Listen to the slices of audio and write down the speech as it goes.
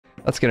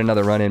Let's get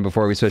another run in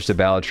before we switch to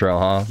Balatro,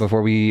 huh?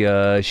 Before we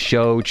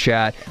show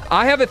chat.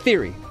 I have a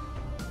theory.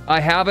 I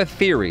have a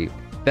theory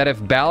that if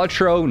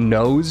Balatro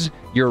knows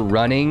you're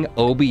running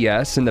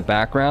OBS in the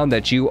background,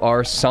 that you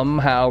are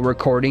somehow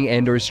recording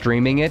and or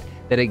streaming it,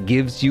 that it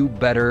gives you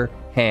better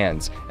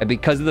hands. And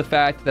because of the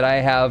fact that I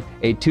have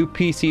a 2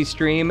 PC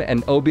stream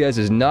and OBS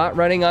is not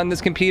running on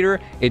this computer,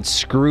 it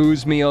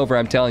screws me over.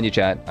 I'm telling you,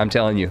 chat. I'm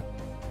telling you.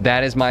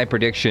 That is my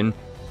prediction,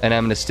 and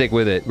I'm going to stick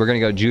with it. We're going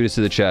to go Judas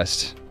to the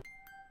chest.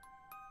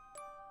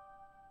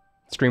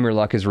 Streamer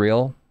luck is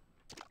real.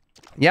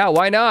 Yeah,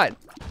 why not?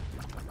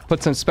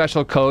 Put some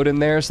special code in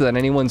there so that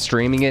anyone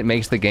streaming it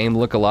makes the game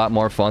look a lot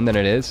more fun than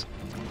it is.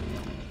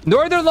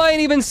 Northernlion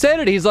even said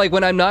it. He's like,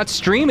 when I'm not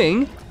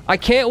streaming, I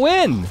can't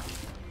win.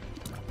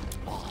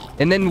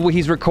 And then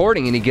he's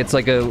recording and he gets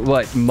like a,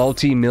 what,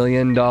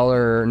 multi-million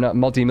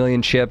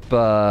chip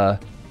per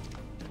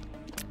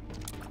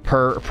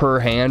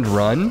hand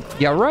run?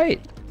 Yeah,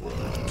 right.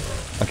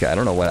 Okay, I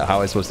don't know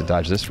how I'm supposed to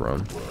dodge this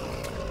room.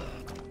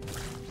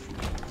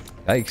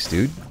 Yikes,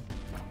 dude.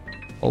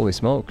 Holy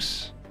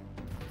smokes.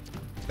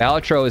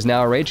 Balatro is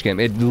now a rage game.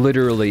 It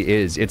literally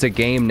is. It's a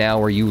game now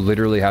where you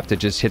literally have to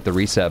just hit the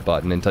reset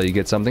button until you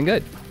get something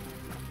good.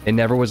 It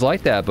never was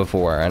like that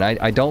before, and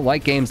I don't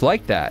like games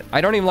like that.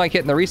 I don't even like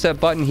hitting the reset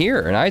button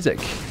here in Isaac.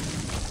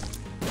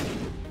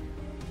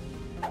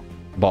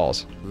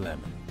 Balls.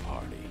 Lemon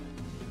party.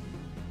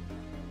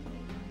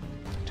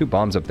 2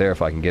 bombs up there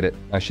if I can get it.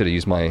 I should have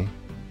used one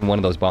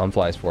of those bomb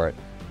flies for it.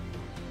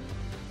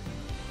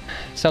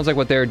 Sounds like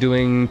what they're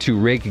doing to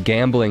rig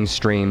gambling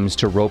streams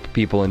to rope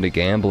people into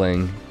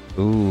gambling.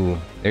 Ooh,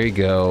 there you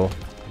go.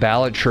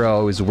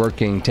 Balatro is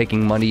working,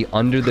 taking money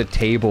under the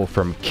table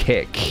from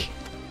Kick.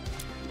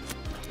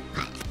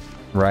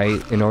 Right?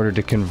 In order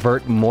to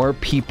convert more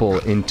people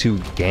into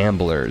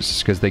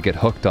gamblers. Because they get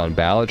hooked on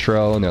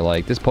Balatro and they're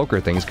like, this poker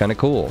thing's kind of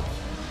cool.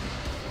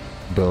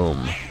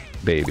 Boom.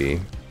 Baby.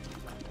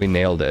 We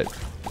nailed it.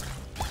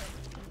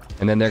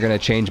 And then they're going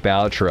to change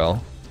Balatro.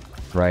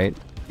 Right?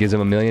 Gives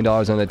him $1 million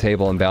on the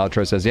table, and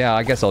Balatro says, yeah,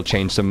 I guess I'll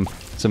change some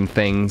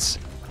things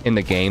in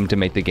the game to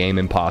make the game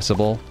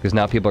impossible. Because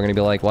now people are going to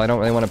be like, well, I don't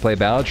really want to play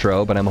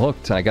Balatro, but I'm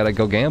hooked. I gotta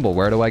go gamble.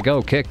 Where do I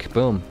go? Kick.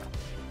 Boom.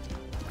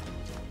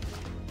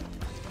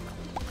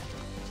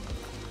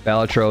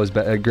 Balatro is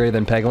greater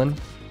than Peglin.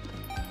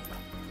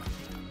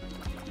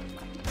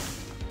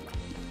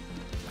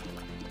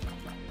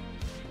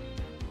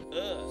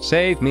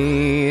 Save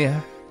me.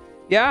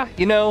 Yeah,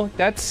 you know,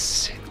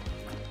 that's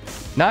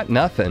not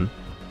nothing.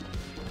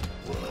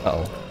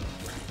 Uh-oh.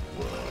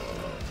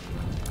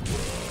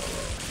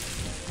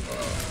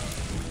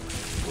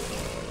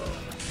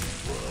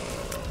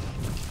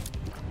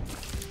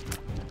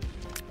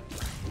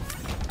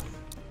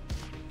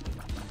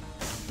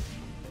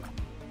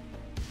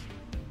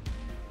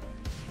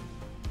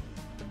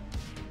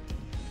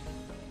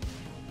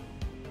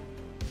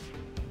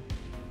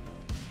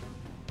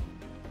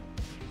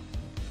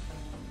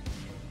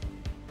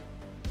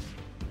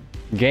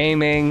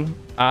 Gaming,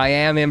 I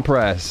am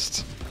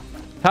impressed.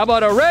 How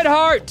about a red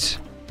heart?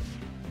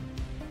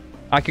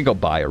 I could go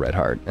buy a red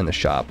heart in the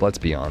shop, let's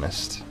be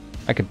honest.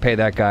 I could pay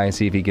that guy and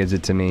see if he gives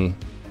it to me.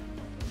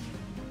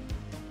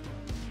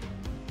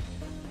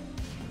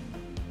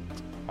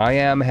 I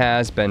am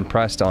has been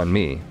pressed on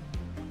me.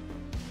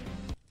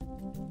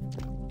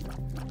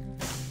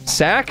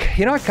 Sack?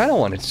 You know, I kind of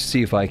want to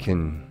see if I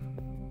can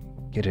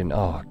get in.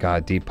 Oh,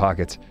 God, deep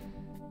pockets.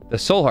 The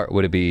soul heart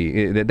would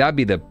be, that'd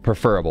be the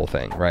preferable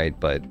thing, right?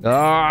 But,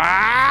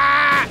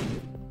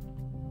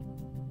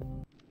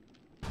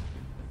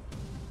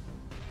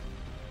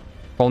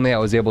 only I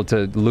was able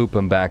to loop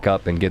him back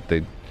up and get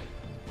the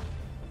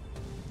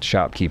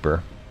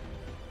shopkeeper.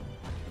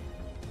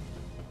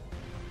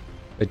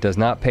 It does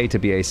not pay to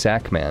be a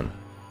sack man.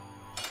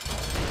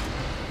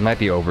 Might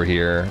be over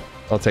here.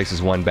 All it takes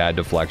is one bad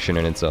deflection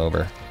and it's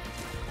over.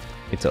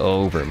 It's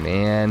over,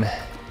 man.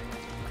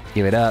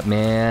 Give it up,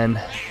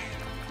 man.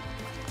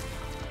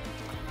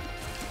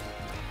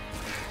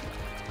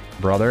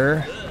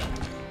 Brother.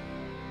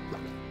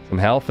 Some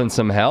health and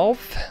some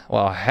health?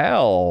 Well,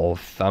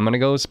 health. I'm gonna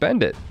go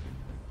spend it.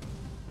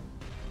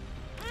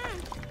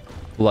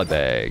 Blood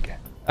bag.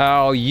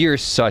 Oh, you're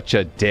such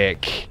a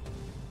dick.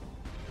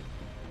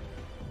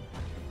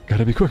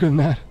 Gotta be quicker than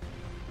that.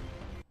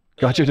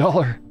 Got your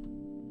dollar.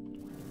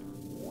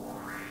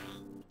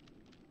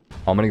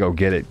 I'm gonna go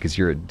get it because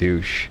you're a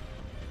douche.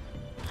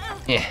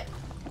 Yeah.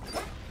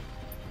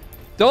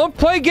 Don't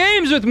play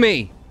games with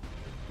me!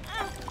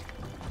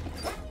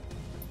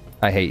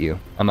 I hate you.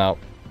 I'm out.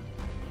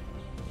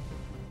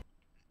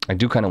 I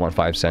do kind of want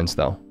 5 cents,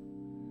 though.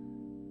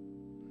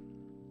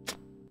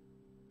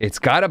 It's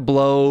gotta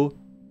blow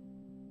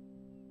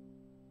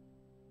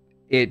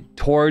it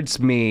towards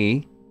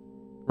me,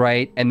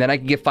 right? And then I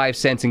can get 5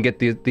 cents and get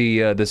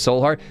the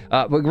soul heart.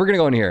 We're gonna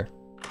go in here.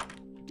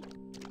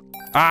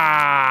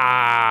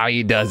 Ah,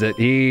 he does it.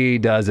 He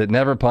does it.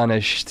 Never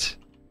punished.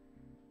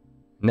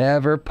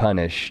 Never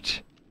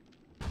punished.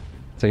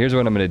 So here's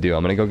what I'm gonna do.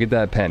 I'm gonna go get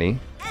that penny.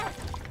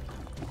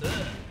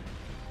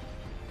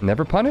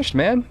 Never punished,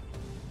 man.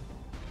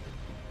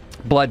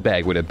 Blood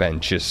bag would have been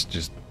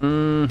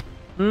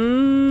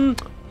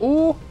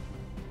ooh.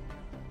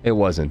 It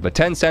wasn't, but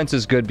 10 cents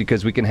is good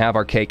because we can have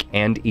our cake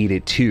and eat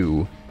it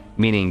too,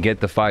 meaning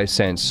get the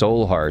 5-cent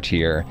soul heart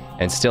here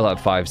and still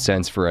have 5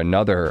 cents for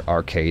another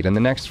arcade on the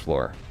next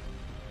floor.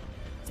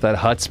 Is that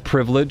Hut's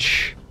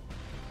privilege?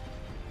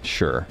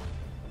 Sure.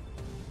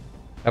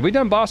 Have we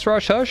done Boss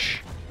Rush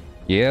Hush?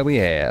 Yeah, we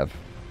have.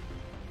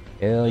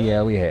 Hell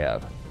yeah, we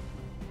have.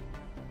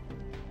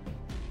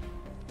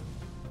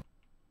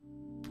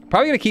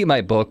 Probably gonna keep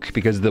my book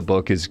because the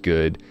book is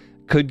good.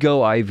 Could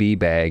go IV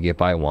bag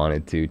if I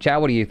wanted to.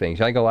 Chat, what do you think?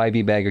 Should I go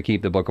IV bag or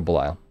keep the Book of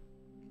Belial?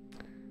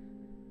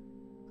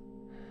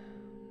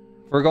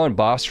 If we're going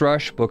Boss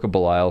Rush, Book of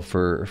Belial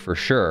for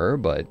sure,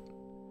 but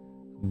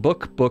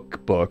book,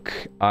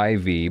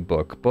 IV,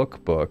 book.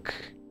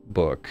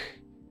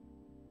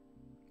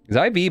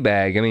 Because IV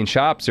bag, I mean,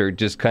 shops are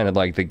just kind of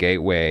like the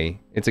gateway.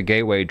 It's a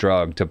gateway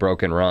drug to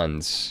broken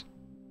runs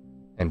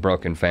and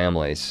broken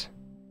families.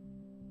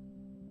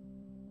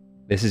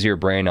 This is your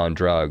brain on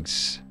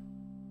drugs.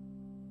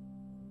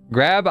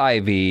 Grab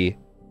IV,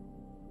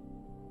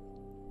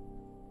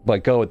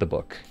 but go with the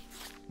book.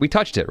 We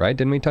touched it, right?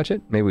 Didn't we touch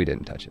it? Maybe we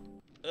didn't touch it.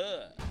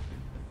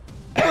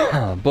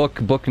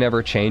 Book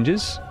never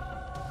changes.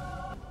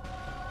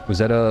 Was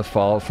that a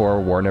Fallout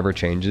 4 War Never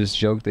Changes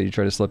joke that you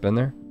tried to slip in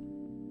there?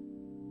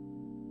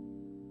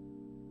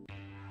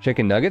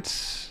 Chicken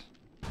nuggets?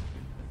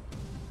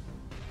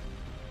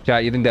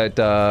 Chat, you think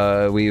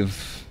that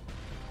we've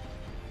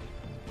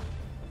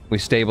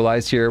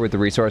stabilized here with the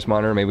resource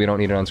monitor? Maybe we don't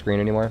need it on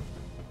screen anymore?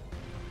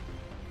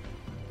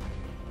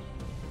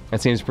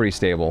 That seems pretty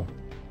stable.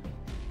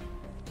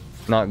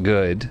 Not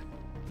good,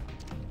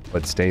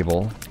 but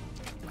stable.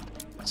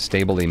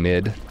 Stably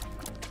mid.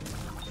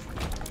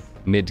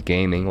 Mid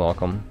gaming,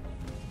 welcome.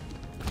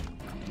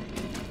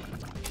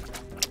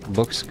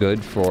 Book's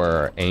good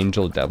for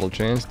Angel Devil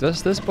Chance.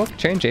 Does this book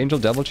change Angel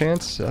Devil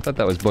Chance? I thought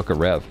that was Book of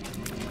Rev.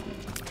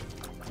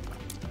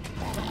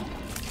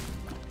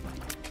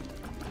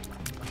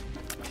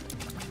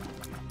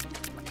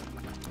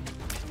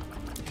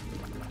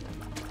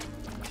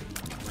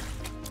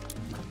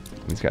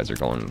 These guys are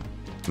going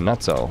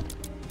nutso.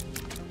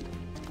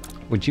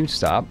 Would you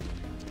stop?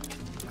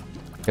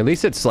 At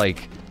least it's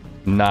like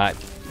not,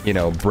 you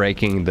know,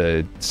 breaking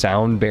the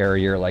sound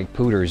barrier like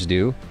pooters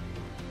do.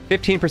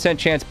 15%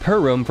 chance per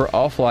room for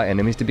all fly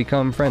enemies to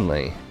become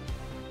friendly.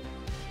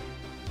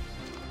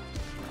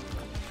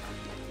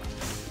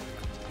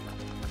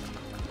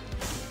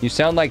 You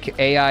sound like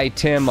AI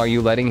Tim. Are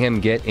you letting him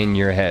get in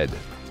your head?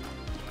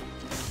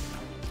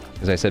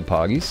 As I said,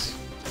 Poggies.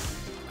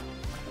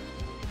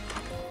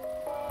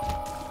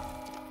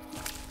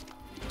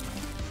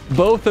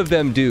 Both of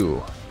them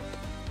do.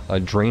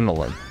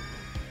 Adrenaline.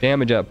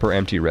 Damage up per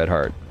empty red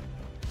heart.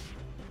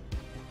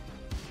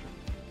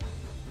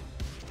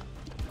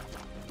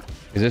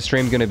 Is this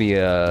stream gonna be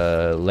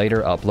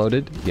later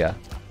uploaded? Yeah.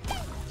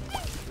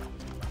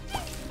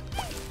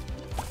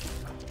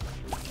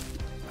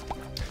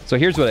 So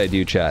here's what I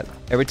do, chat.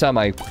 Every time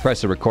I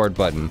press the record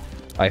button,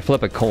 I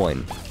flip a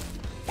coin.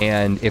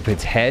 And if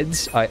it's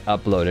heads, I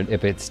upload it.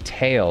 If it's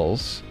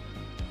tails,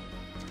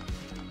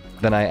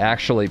 then I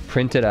actually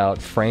print it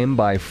out frame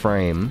by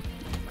frame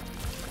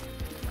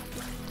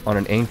on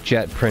an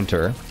inkjet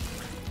printer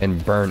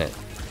and burn it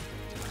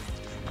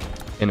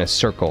in a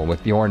circle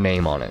with your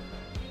name on it.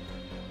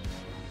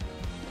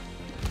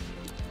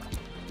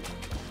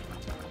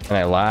 And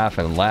I laugh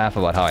and laugh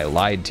about how I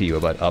lied to you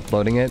about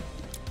uploading it.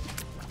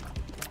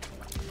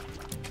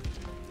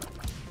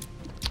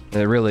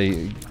 It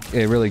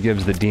really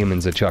gives the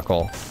demons a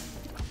chuckle.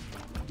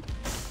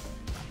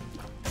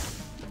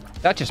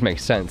 That just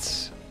makes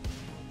sense.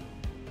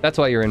 That's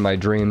why you're in my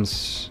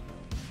dreams.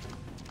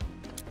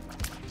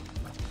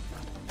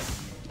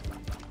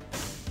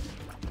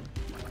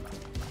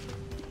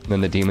 And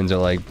then the demons are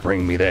like,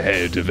 bring me the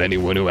head of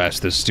anyone who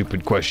asked this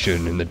stupid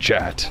question in the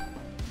chat.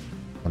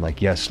 I'm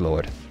like, yes,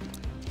 Lord.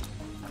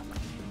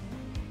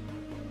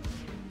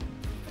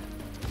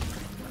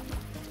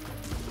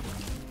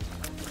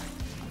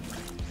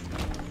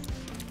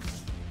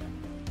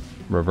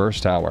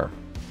 Reverse tower.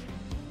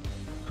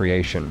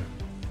 Creation.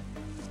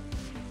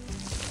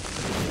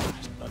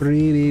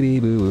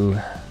 Boo.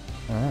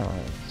 Oh,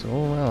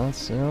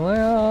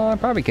 well, I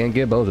probably can't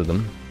get both of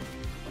them.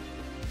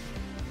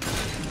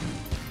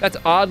 That's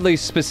oddly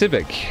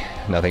specific.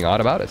 Nothing odd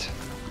about it.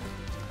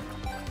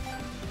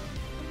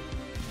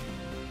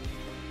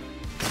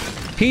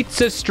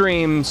 Pizza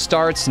stream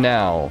starts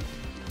now.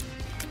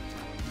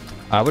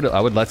 I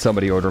would let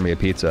somebody order me a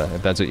pizza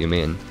if that's what you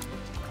mean.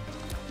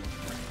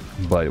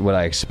 But would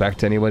I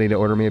expect anybody to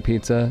order me a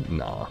pizza?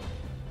 Nah.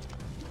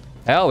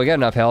 Hell, we got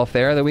enough health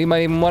there that we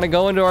might even want to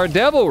go into our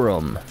devil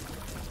room.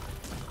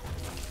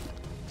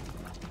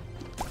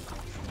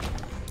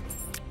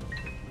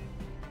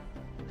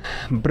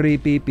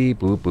 Beep beep beep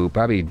boop boop.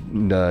 Probably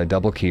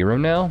double key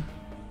room now.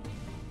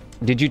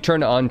 Did you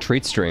turn on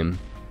treat stream?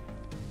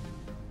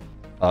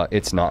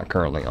 It's not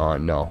currently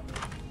on, no.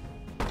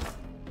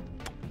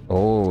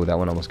 Oh, Oh, that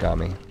one almost got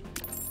me.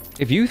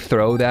 If you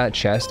throw that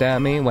chest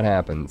at me, what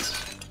happens?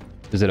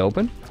 Does it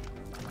open?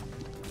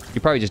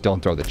 You probably just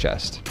don't throw the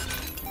chest.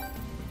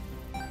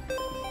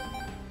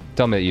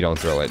 Tell me that you don't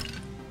throw it.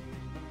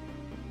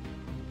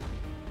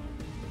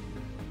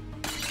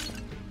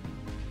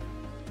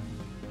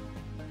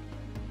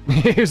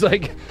 He was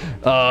like,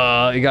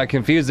 he got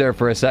confused there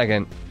for a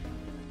second.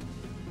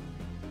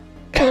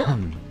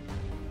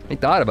 He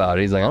thought about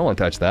it. He's like, I don't want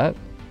to touch that.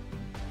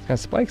 It's got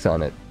spikes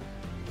on it.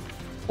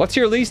 What's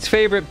your least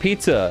favorite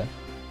pizza?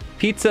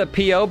 Pizza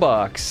P.O.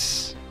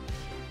 Box.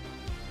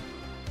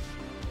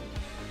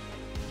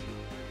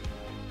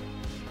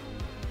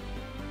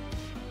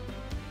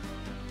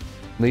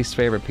 Least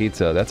favorite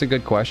pizza? That's a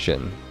good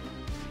question.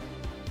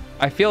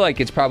 I feel like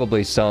it's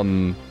probably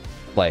some,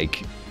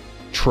 like,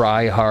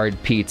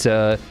 try-hard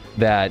pizza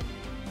that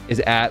is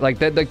at, like,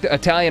 the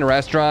Italian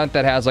restaurant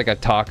that has, like, a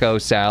taco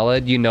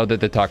salad. You know that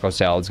the taco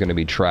salad's gonna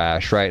be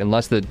trash, right?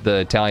 Unless the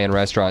Italian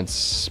restaurant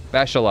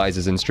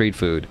specializes in street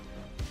food.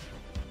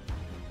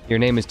 Your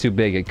name is too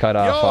big, it cut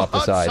off the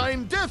side.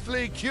 I'm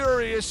deathly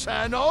curious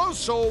and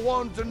also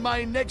wanting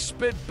my next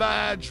bit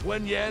badge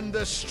when you end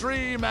the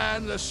stream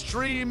and the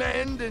stream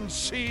ending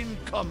scene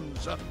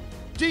comes.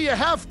 Do you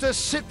have to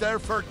sit there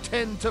for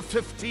 10 to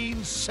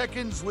 15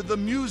 seconds with the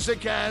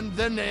music and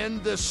then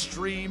end the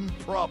stream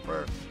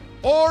proper?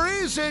 Or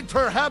is it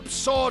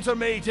perhaps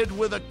automated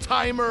with a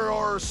timer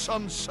or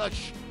some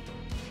such?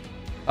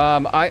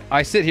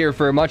 I sit here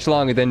for much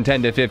longer than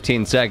 10 to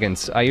 15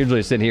 seconds. I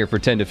usually sit here for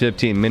 10 to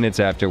 15 minutes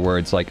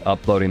afterwards, like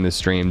uploading the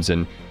streams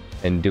and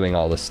doing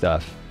all this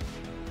stuff.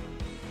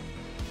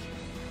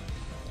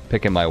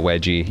 Picking my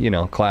wedgie, you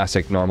know,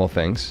 classic normal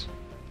things.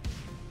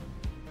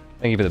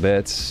 Thank you for the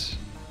bits.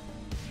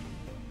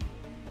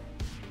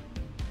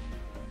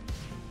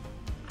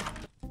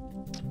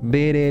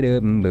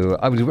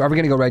 Are we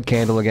gonna go red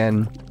candle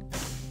again?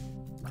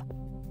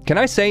 Can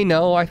I say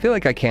no? I feel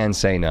like I can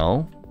say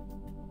no.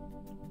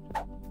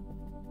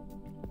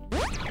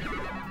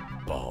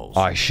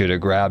 I should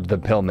have grabbed the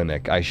pill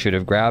mimic. I should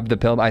have grabbed the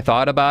pill. I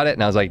thought about it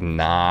and I was like,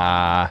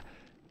 nah.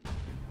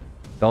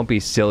 Don't be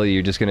silly.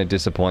 You're just going to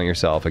disappoint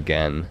yourself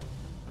again.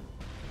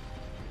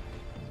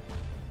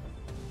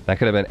 That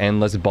could have been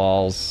endless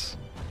balls.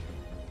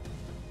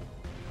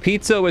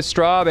 Pizza with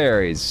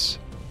strawberries.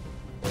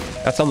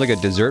 That sounds like a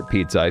dessert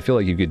pizza. I feel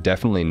like you could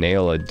definitely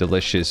nail a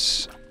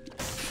delicious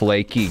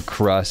flaky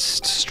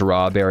crust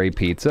strawberry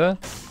pizza.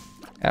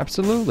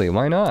 Absolutely.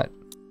 Why not?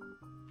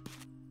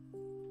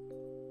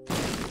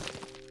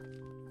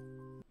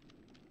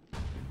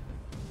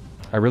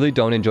 I really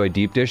don't enjoy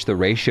deep dish. The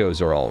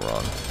ratios are all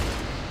wrong.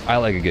 I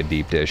like a good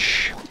deep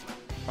dish.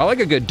 I like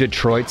a good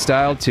Detroit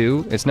style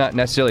too. It's not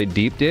necessarily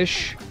deep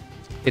dish.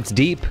 It's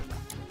deep,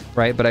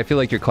 right? But I feel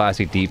like your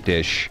classic deep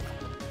dish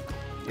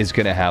is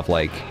gonna have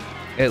like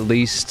at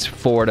least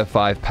 4 to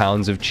 5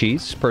 pounds of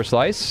cheese per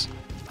slice.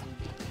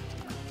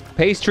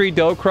 Pastry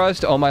dough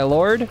crust, oh my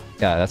lord.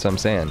 Yeah, that's what I'm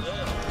saying.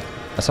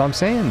 That's what I'm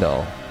saying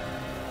though.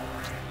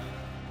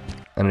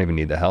 I don't even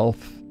need the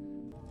health.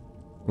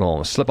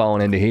 We'll slip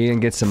on into here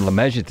and get some Le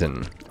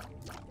Megeton.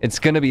 It's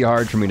gonna be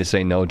hard for me to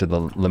say no to the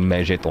Le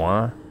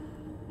Megeton.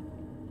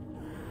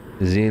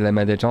 The Le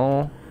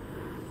Megeton.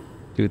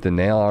 Tooth and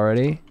nail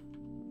already.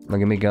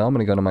 Look at me go. I'm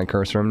gonna go to my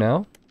curse room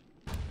now.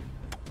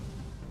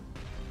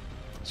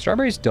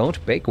 Strawberries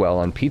don't bake well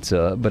on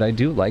pizza, but I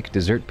do like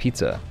dessert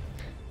pizza.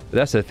 But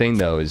that's the thing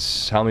though,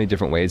 is how many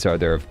different ways are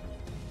there of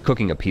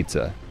cooking a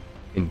pizza?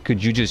 And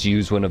could you just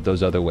use one of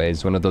those other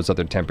ways, one of those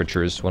other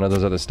temperatures, one of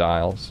those other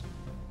styles?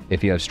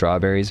 If you have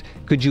strawberries,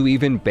 could you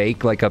even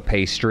bake like a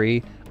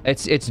pastry?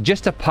 It's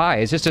just a pie.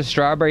 It's just a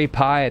strawberry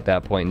pie at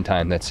that point in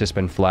time that's just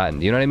been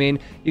flattened. You know what I mean?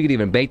 You could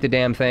even bake the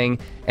damn thing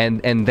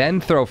and then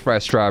throw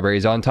fresh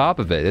strawberries on top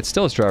of it. It's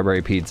still a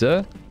strawberry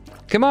pizza.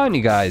 Come on,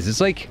 you guys.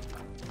 It's like,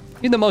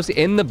 you're the most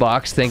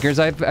in-the-box thinkers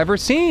I've ever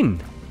seen.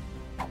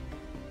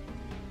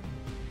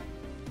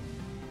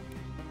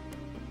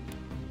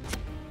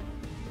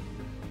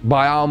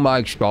 Buy all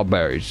my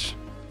strawberries.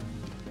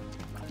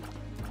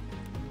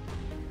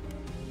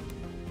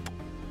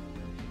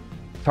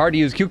 It's hard to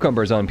use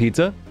cucumbers on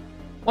pizza.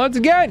 Once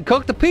again,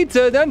 cook the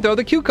pizza, then throw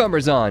the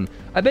cucumbers on.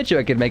 I bet you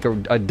I could make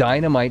a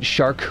dynamite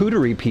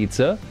charcuterie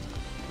pizza,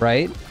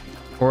 right?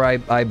 Or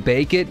I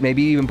bake it,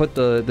 maybe even put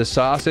the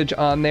sausage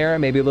on there,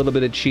 maybe a little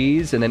bit of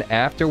cheese, and then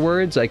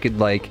afterwards I could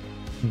like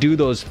do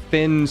those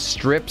thin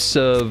strips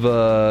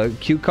of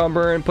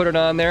cucumber and put it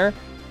on there.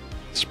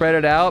 Spread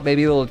it out,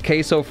 maybe a little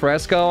queso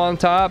fresco on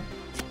top.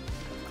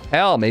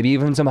 Hell, maybe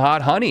even some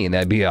hot honey, and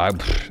I'd be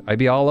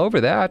all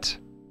over that.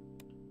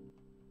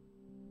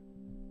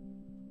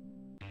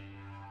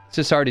 It's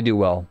just hard to do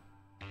well.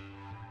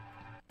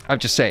 I'm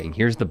just saying,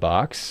 here's the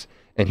box,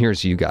 and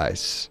here's you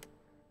guys.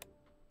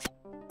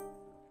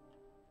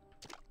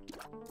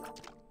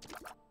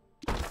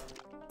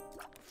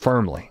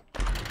 Firmly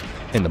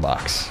in the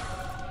box.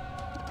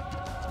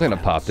 I'm gonna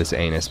pop this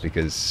anus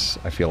because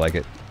I feel like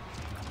it.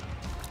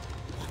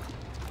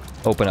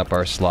 Open up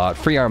our slot,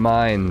 free our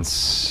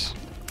minds.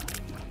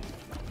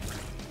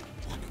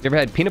 You ever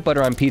had peanut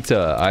butter on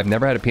pizza? I've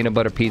never had a peanut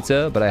butter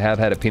pizza, but I have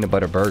had a peanut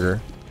butter burger.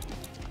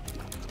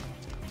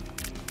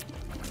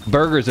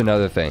 Burger's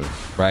another thing,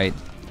 right?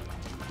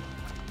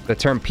 The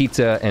term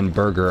pizza and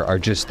burger are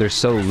just, they're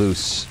so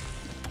loose.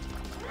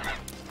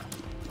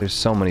 There's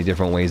so many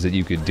different ways that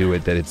you could do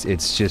it that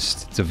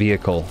it's a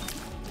vehicle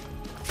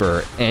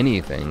for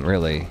anything,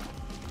 really.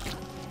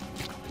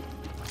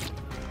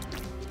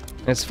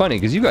 It's funny,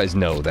 because you guys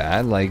know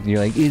that. Like, you're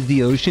like, is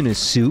the ocean a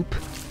soup?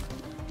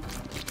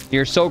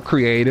 You're so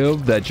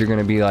creative that you're going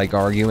to be, like,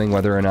 arguing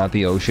whether or not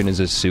the ocean is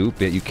a soup,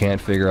 yet you can't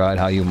figure out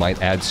how you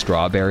might add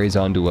strawberries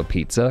onto a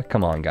pizza?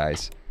 Come on,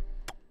 guys.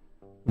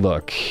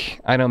 Look,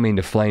 I don't mean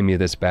to flame you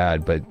this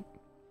bad, but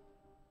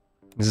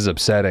this is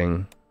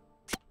upsetting.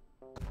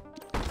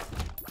 How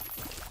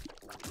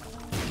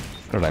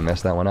did I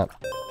mess that one up?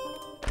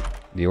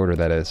 The order,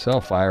 that is.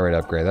 Oh, fire rate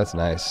upgrade. That's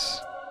nice.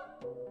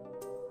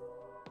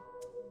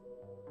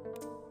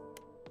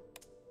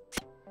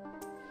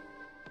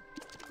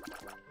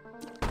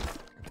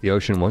 If the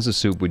ocean was a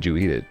soup, would you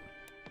eat it?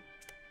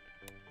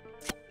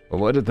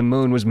 Well, what if the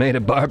moon was made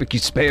of barbecue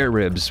spare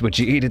ribs? Would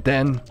you eat it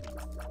then?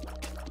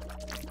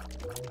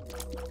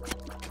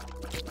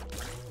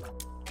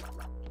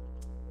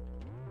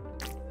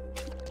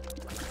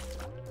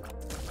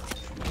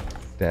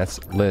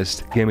 That's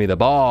list. Give me the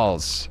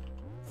balls.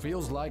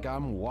 Feels like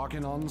I'm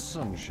walking on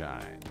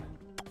sunshine.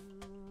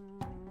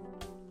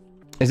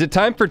 Is it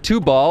time for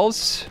 2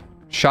 balls?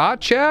 Shot,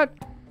 chat?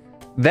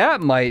 That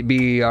might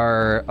be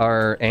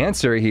our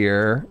answer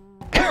here.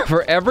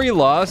 For every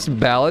lost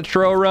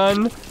Balatro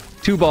run,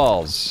 2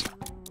 balls.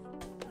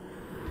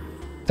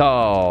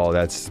 Oh,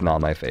 that's not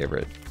my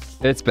favorite.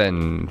 It's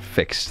been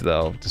fixed,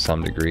 though, to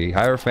some degree.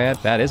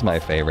 Hierophant, that is my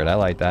favorite. I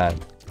like that.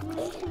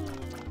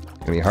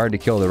 It's gonna be hard to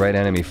kill the right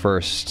enemy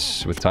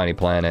first with Tiny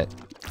Planet.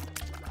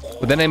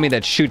 But that enemy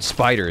that shoots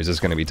spiders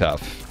is gonna be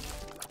tough.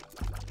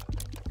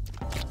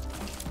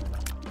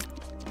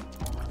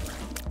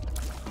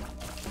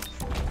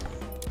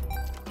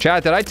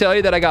 Chat, did I tell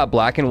you that I got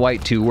Black and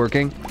White 2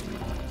 working?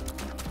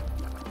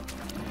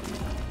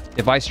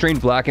 If I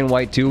streamed Black and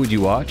White 2, would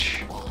you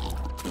watch?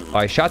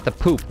 I shot the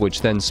poop,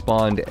 which then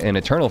spawned an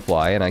Eternal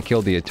Fly, and I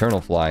killed the Eternal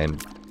Fly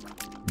and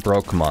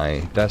broke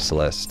my deaths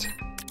list.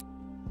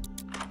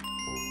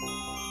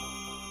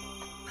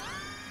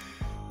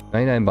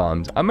 99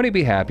 bombs. I'm gonna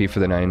be happy for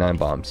the 99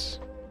 bombs.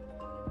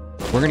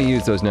 We're gonna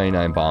use those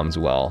 99 bombs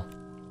well.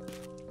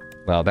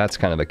 Well, that's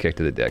kind of a kick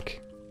to the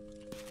dick.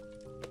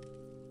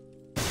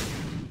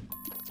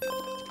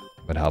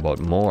 But how about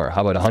more?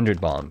 How about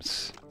 100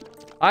 bombs?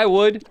 I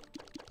would!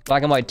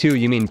 Black and White 2,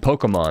 you mean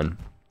Pokemon.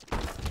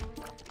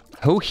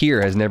 Who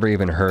here has never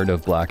even heard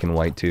of Black and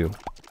White 2?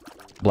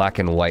 Black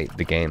and White,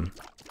 the game.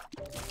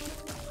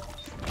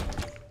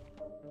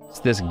 It's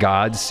this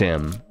god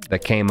sim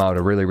that came out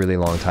a really, really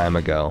long time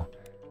ago.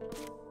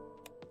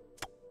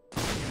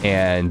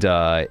 And,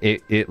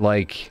 it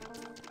like...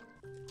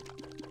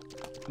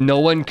 no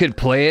one could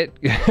play it,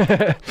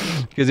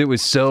 because it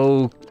was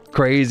so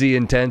crazy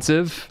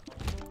intensive.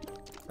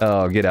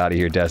 Oh, get out of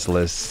here,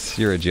 Desolus.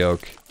 You're a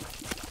joke.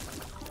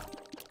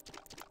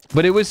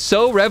 But it was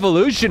so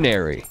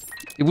revolutionary.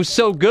 It was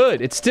so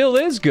good. It still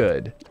is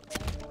good.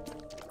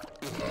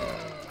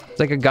 It's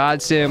like a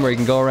god sim where you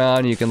can go around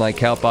and you can like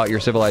help out your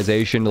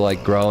civilization to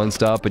like grow and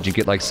stuff, but you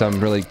get like some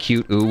really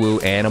cute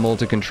uwu animal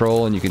to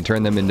control and you can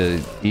turn them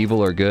into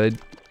evil or good.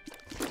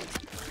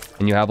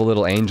 And you have a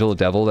little angel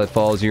devil that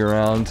follows you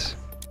around.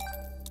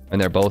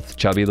 And they're both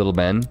chubby little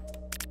men.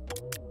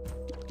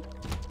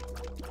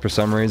 For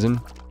some reason.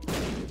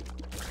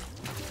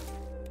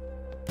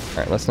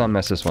 Alright, let's not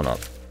mess this one up.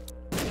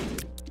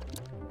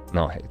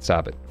 No, hey,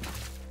 stop it.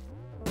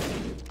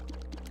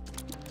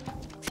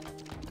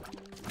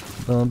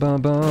 Bum,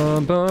 bum,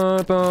 bum,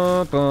 bum,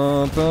 bum,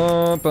 bum,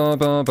 bum, bum,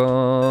 bum,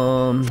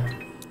 bum.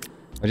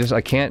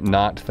 I can't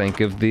not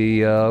think of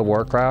the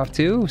Warcraft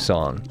 2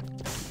 song.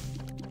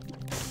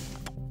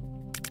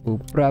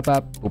 Boop, bap,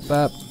 bap, boop,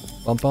 bap.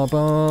 Bum, bum,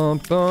 bum,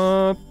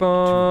 bum,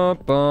 bum,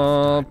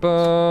 bum,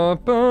 bum,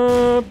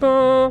 bum,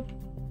 bum.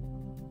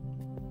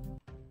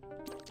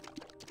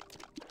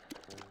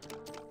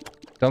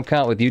 Don't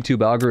count with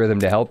YouTube algorithm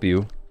to help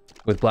you.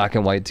 With Black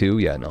and White 2?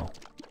 Yeah, no.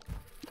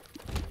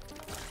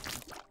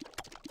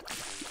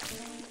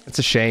 It's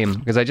a shame,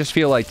 because I just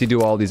feel like to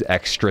do all these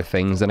extra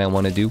things that I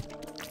want to do.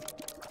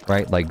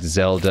 Right? Like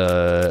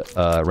Zelda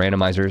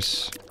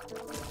randomizers.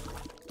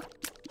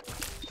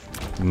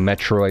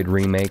 Metroid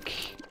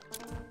remake.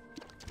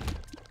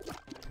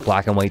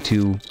 Black and White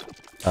 2.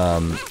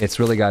 It's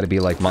really got to be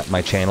like,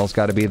 my channel's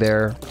got to be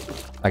there.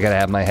 I got to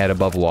have my head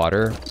above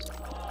water.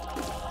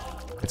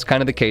 It's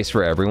kind of the case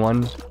for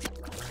everyone.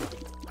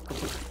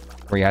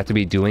 Where you have to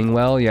be doing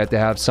well, you have to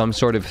have some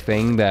sort of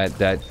thing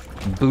that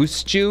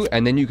boosts you,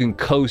 and then you can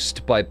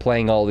coast by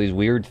playing all these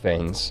weird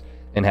things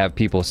and have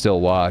people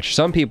still watch.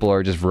 Some people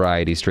are just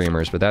variety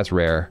streamers, but that's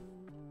rare.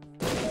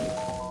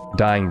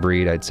 Dying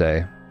breed, I'd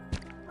say.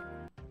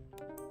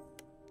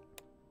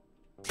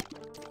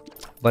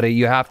 But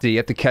you have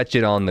to catch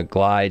it on the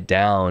glide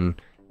down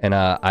And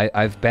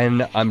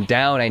I'm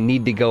down, I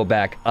need to go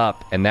back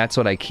up, and that's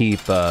what I keep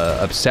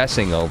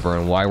obsessing over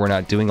and why we're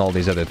not doing all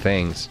these other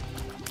things.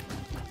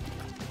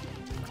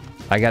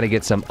 I gotta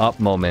get some up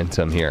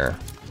momentum here.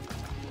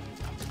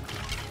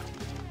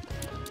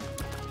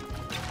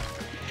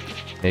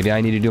 Maybe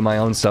I need to do my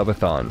own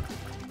subathon.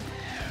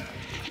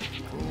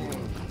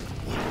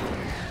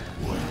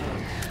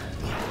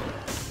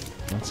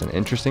 That's an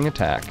interesting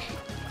attack.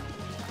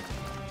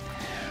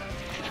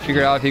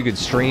 Figured out if you could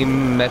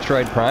stream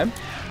Metroid Prime.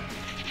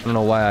 I don't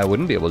know why I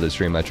wouldn't be able to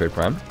stream Metroid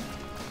Prime.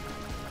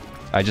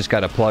 I just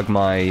gotta plug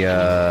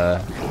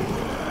my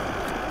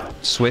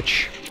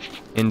Switch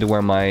into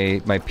where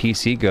my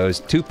PC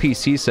goes. 2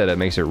 PC setup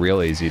makes it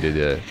real easy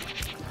to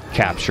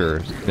capture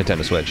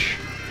Nintendo Switch.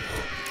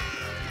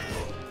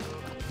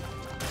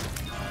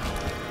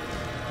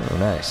 Oh,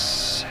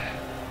 nice.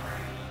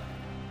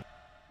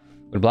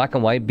 Would black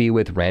and white be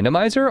with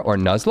randomizer or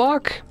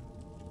Nuzlocke?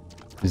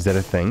 Is that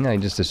a thing? I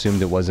just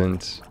assumed it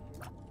wasn't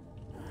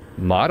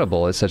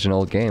moddable. It's such an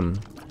old game.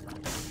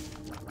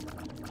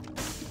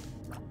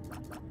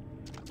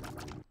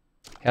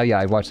 Hell yeah,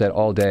 I'd watch that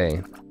all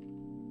day.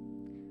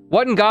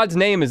 What in God's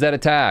name is that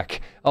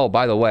attack? Oh,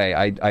 by the way,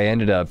 I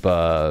ended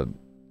up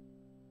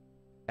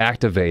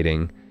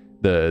activating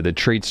the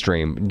treat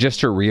stream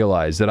just to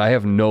realize that I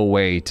have no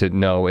way to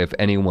know if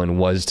anyone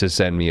was to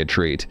send me a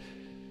treat.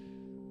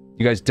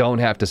 You guys don't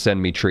have to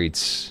send me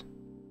treats.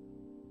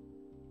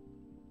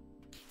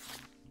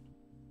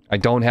 I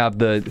don't have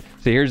the...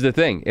 So here's the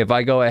thing. If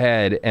I go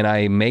ahead and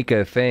I make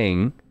a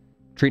thing,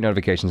 treat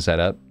notification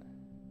setup,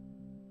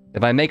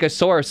 if I make a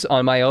source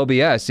on my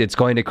OBS, it's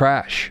going to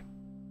crash.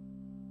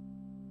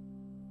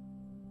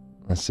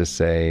 Let's just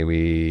say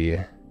we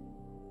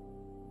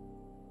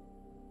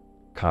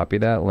copy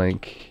that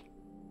link.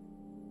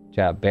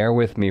 Chat, bear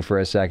with me for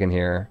a second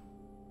here.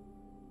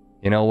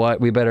 You know what?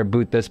 We better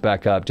boot this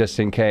back up just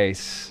in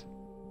case.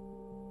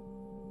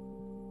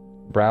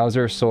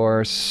 Browser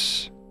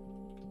source.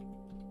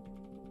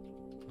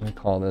 I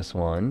call this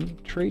one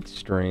treat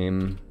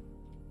stream.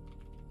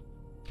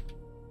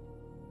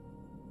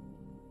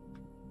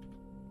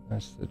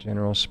 That's the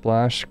general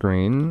splash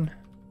screen.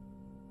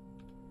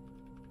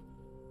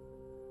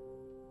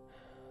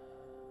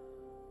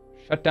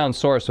 Shut down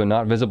source when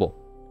not visible.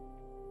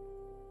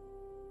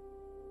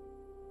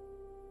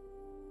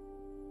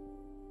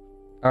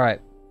 All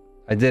right,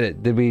 I did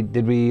it.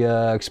 Did we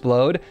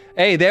explode?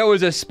 Hey, there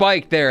was a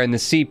spike there in the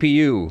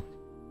CPU.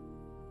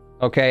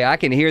 Okay, I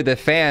can hear the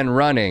fan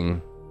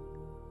running.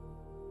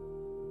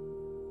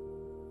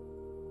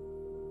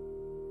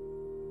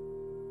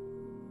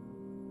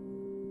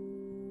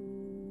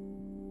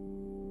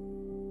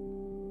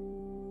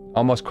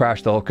 Almost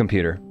crashed the whole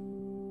computer.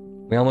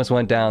 We almost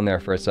went down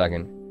there for a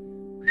second.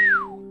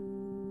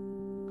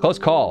 Whew. Close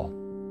call.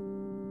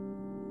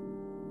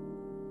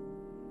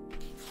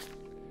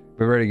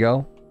 We ready to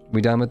go?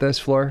 We done with this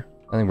floor?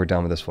 I think we're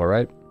done with this floor,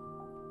 right?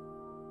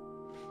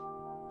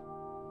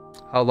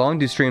 How long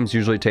do streams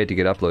usually take to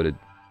get uploaded?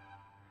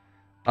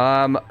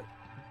 A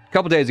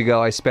couple days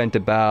ago, I spent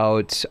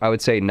about, I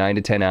would say, 9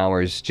 to 10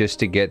 hours just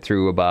to get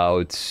through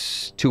about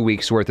 2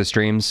 weeks worth of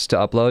streams to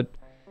upload.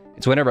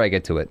 It's whenever I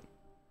get to it.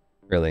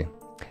 Really.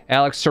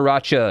 Alex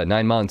Sriracha,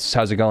 9 months.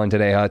 How's it going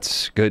today,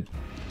 Huts? Good.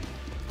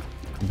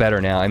 Better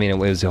now. I mean, it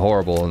was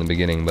horrible in the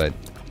beginning, but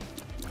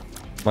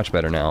much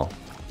better now.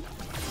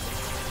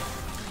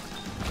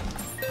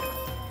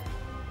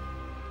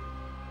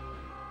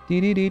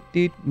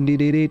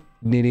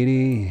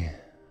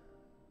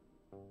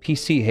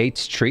 PC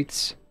hates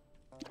treats.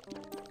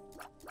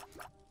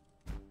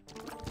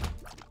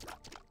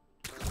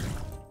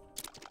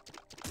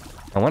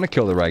 I want to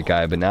kill the right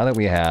guy, but now that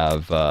we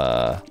have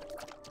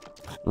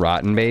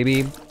Rotten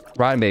Baby.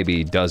 Rotten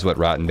Baby does what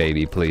Rotten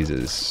Baby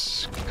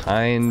pleases.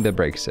 Kinda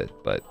breaks it,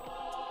 but...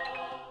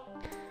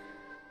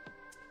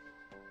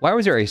 Why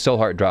was there a soul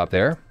heart drop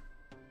there?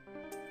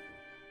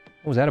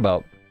 What was that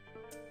about?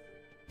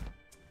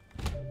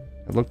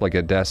 It looked like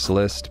a death's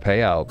list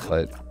payout,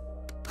 but...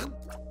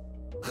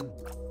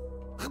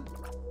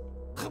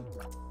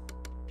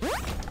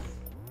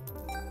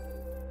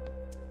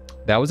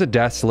 That was a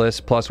death's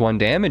list +1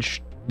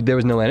 damage. There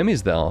was no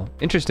enemies though.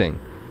 Interesting.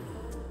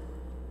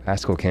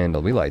 Pascal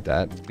Candle, we like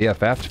that.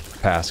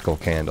 BFF Pascal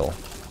Candle.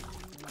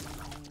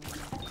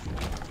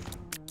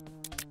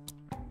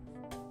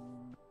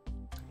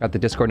 Got the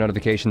Discord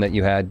notification that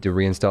you had to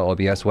reinstall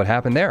OBS. What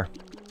happened there?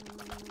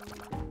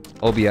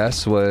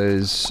 OBS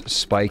was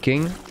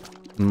spiking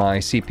my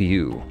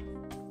CPU.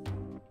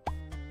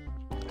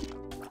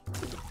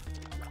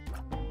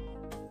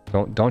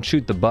 Don't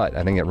shoot the butt.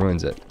 I think it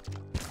ruins it.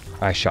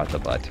 I shot the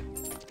butt.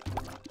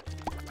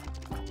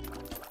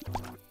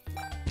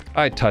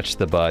 I touched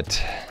the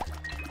butt.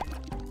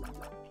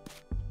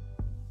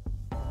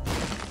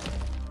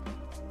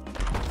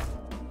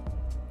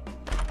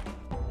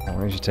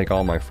 Why don't you take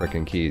all my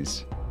frickin'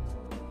 keys?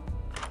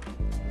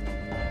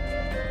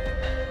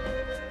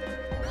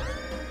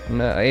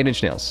 No,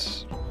 8-inch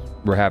nails.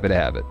 We're happy to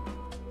have it.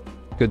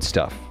 Good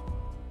stuff.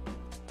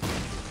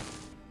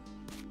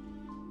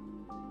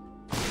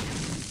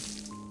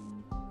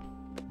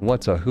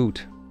 What's a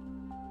hoot?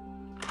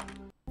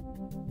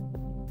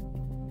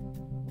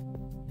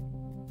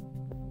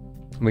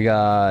 We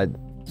got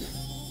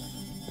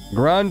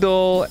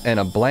Grundle and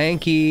a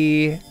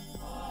Blanky,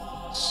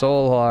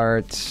 Soul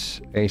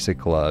Heart, Ace of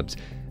Clubs.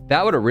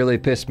 That would have really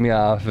pissed me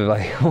off if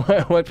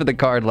I went for the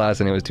card last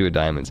and it was 2 of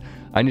diamonds.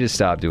 I need to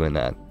stop doing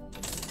that.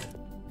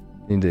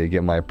 Need to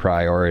get my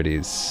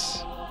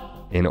priorities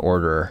in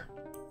order.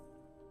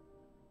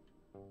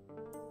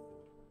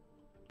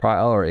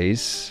 Or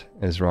ace,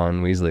 as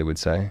Ron Weasley would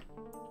say.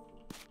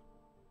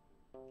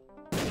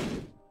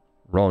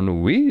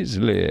 Ron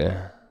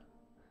Weasley.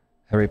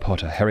 Harry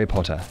Potter, Harry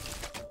Potter.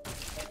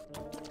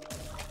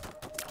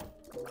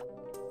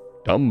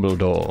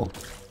 Dumbledore.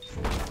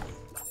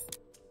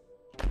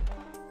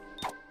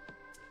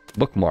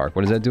 Bookmark,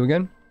 what does that do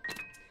again?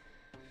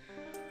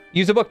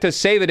 Use a book to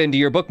save it into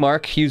your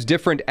bookmark. Use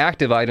different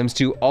active items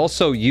to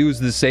also use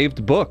the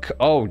saved book.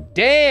 Oh,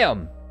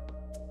 damn!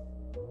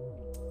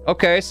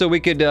 Okay, so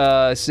we could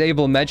save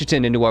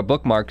Lemegeton into our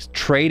bookmarks,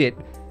 trade it,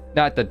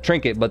 not the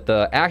trinket, but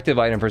the active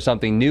item for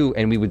something new,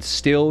 and we would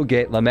still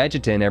get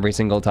Lemegeton every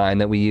single time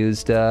that we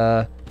used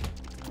a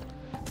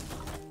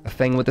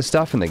thing with the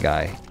stuff in the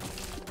guy.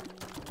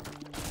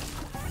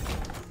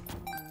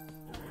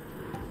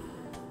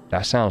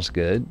 That sounds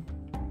good.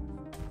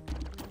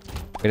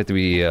 We'd have to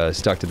be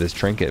stuck to this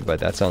trinket,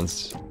 but that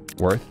sounds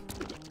worth.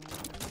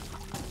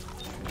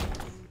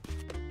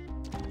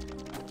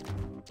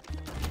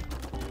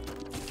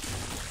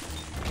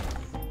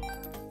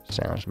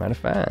 Sounds mighty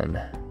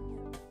fun.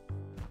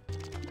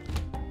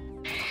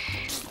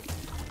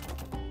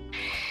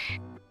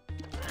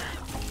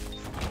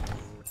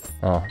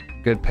 Oh,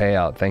 good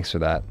payout. Thanks for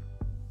that.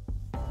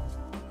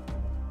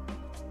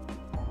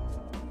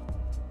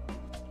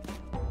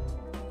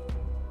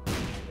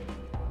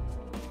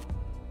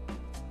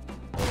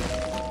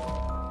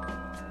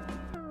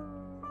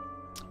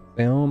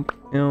 Boom,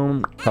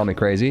 boom. Call me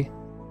crazy.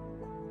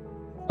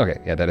 Okay,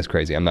 yeah, that is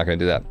crazy. I'm not gonna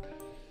do that.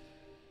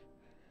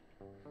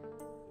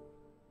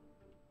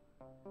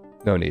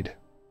 No need.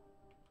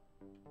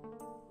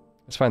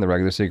 Let's find the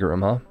regular secret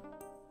room, huh?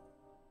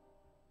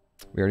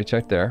 We already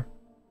checked there.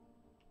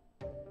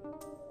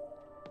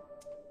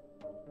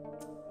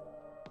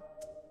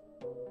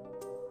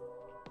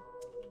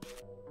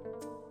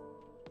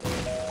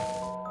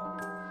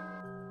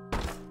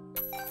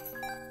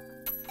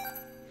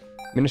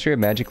 Ministry of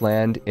Magic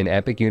Land in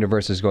Epic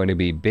Universe is going to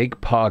be big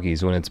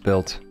poggies when it's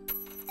built.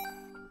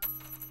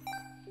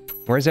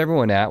 Where's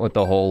everyone at with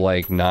the whole,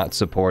 like, not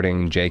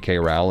supporting J.K.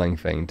 Rowling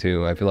thing,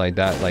 too? I feel like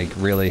that, like,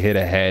 really hit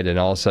a head, and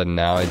all of a sudden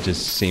now it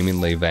just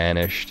seemingly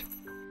vanished.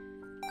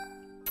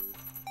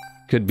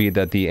 Could be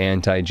that the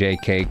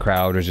anti-J.K.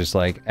 crowd is just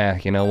like,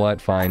 eh, you know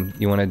what? Fine.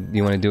 You wanna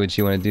do what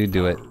you wanna do?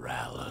 Do it.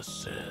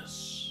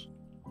 Paralysis.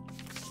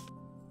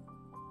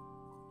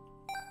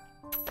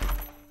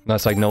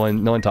 That's like no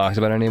one talks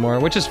about it anymore,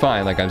 which is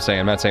fine. Like I'm saying,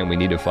 I'm not saying we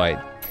need to fight.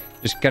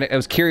 Just kind of, I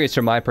was curious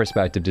from my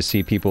perspective to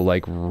see people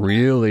like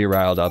really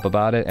riled up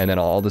about it, and then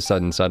all of a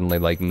sudden, suddenly,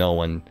 like no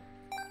one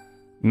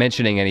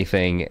mentioning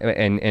anything,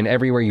 and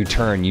everywhere you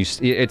turn,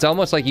 it's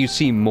almost like you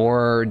see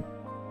more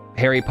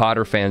Harry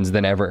Potter fans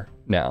than ever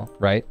now,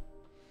 right?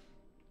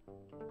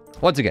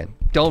 Once again,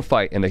 don't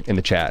fight in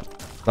the chat.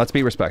 Let's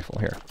be respectful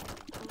here.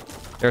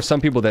 There are some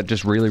people that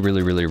just really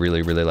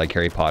like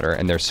Harry Potter,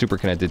 and they're super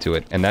connected to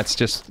it, and that's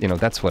just, you know,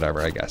 that's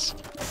whatever, I guess,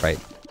 right?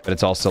 But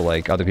it's also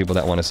like other people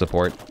that want to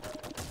support,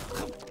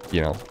 you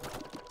know,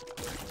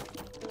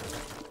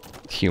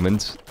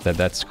 humans,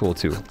 that's cool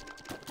too.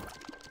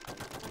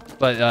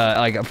 But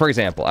like for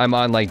example, I'm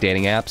on like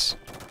dating apps,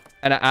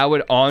 and I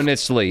would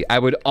honestly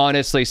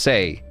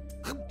say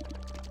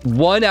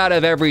 1 out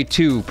of every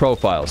 2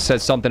 profiles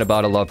says something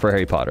about a love for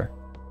Harry Potter.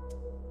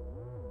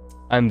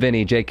 I'm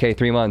Vinny, JK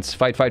 3 months,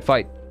 fight.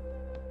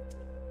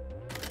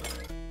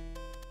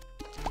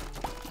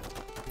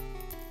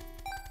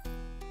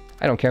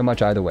 I don't care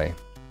much either way.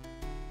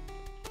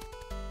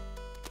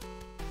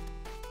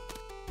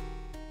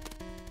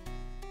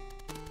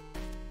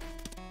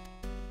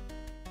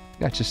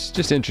 That's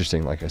just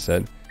interesting, like I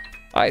said.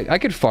 I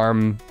could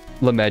farm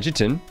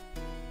Lemegeton.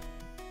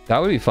 That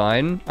would be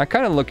fine. I'm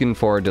kind of looking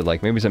forward to,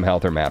 like, maybe some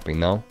health or mapping,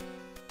 though.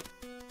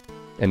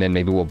 And then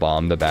maybe we'll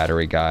bomb the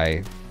battery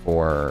guy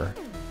for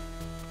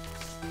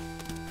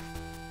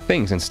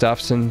things and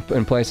stuffs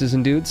and places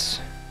and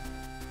dudes.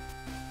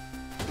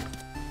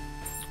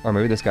 Or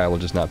maybe this guy will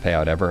just not pay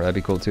out ever. That'd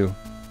be cool, too.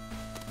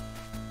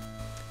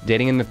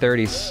 Dating in the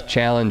 30s.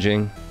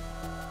 Challenging.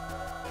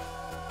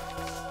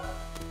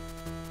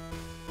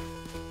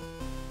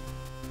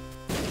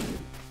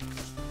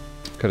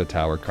 Could have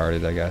tower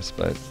carded, I guess,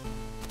 but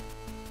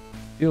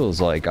feels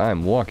like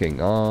I'm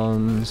walking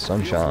on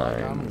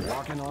sunshine. Feels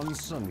like I'm walking on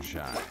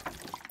sunshine.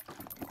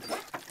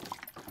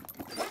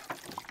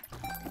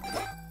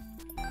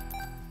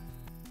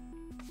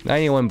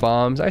 91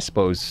 bombs, I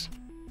suppose.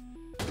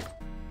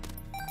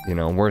 You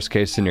know, worst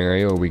case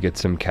scenario, we get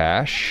some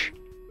cash.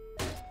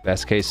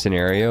 Best case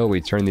scenario, we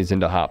turn these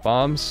into hot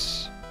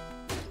bombs.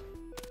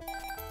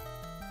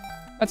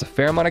 That's a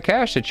fair amount of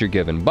cash that you're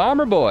giving.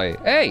 Bomber Boy,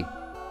 hey!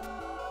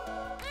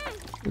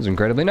 It was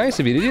incredibly nice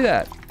of you to do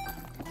that.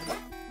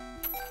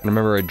 And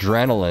remember,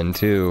 Adrenaline,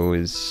 too,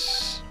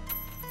 is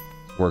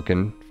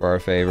working for our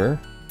favor.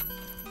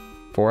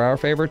 4 our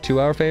favor,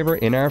 2 our favor,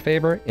 in our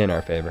favor, in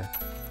our favor.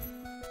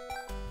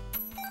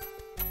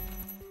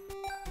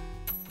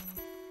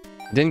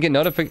 Didn't get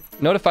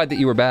notified that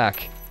you were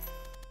back.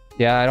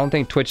 Yeah, I don't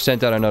think Twitch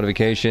sent out a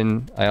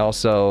notification. I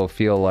also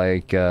feel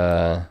like, you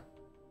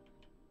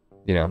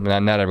know,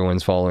 not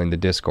everyone's following the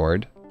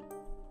Discord.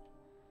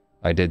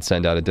 I did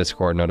send out a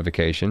Discord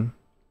notification.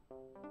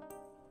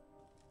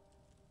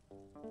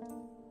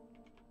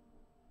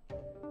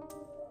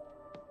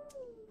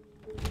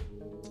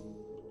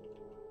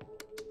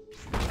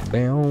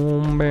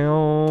 Boom,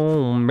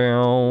 boom,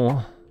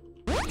 boom.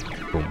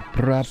 Boom,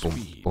 prap,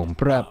 boom, boom,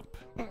 prap.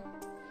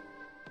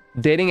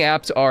 Dating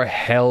apps are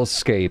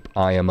hellscape,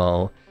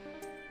 IMO.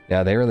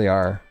 Yeah, they really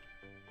are.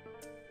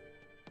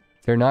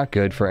 They're not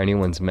good for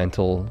anyone's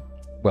mental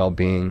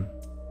well-being.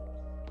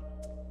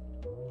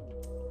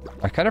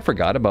 I kind of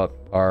forgot about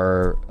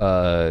our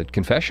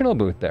confessional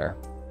booth there.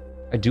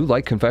 I do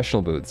like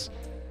confessional booths.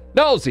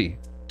 Nolsey,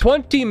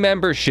 20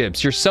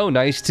 memberships. You're so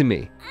nice to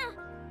me.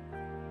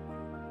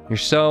 You're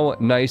so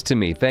nice to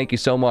me. Thank you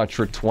so much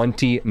for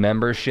 20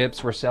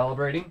 memberships. We're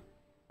celebrating.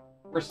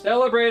 We're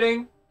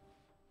celebrating.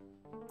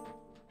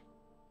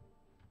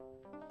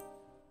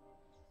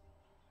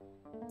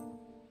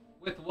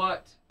 With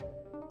what?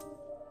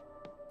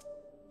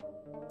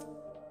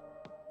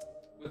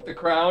 With the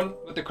crown?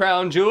 With the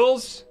crown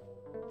jewels?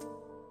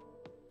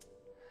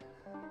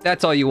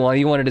 That's all you want.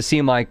 You wanted to see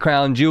my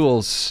crown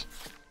jewels.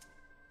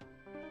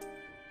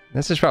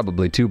 This is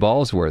probably 2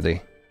 balls worthy.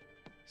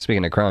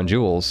 Speaking of crown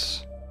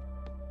jewels.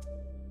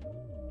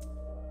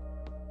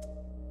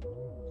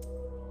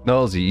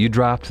 Nosy, you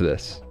dropped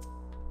this.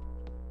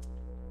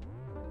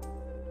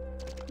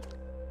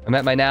 I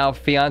met my now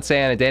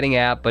fiance on a dating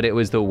app, but it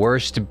was the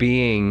worst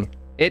being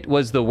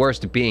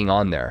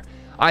on there.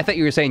 I thought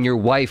you were saying your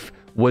wife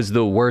was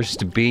the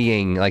worst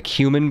being, like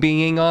human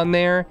being on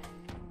there.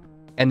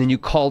 And then you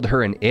called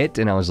her an it,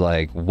 and I was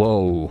like,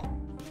 whoa.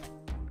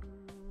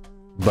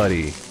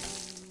 Buddy.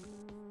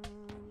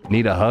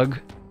 Need a hug?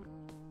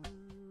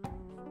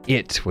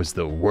 It was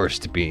the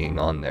worst being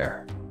on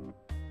there.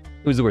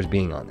 It was the worst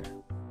being on there.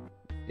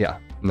 Yeah,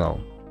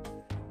 no.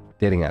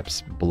 Dating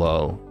apps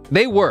blow.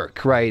 They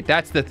work, right?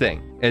 That's the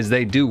thing, is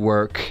they do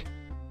work.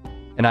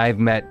 And I've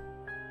met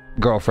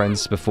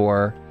girlfriends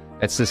before.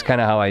 It's just kind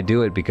of how I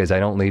do it because I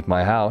don't leave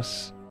my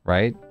house,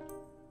 right?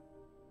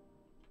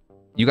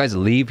 You guys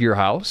leave your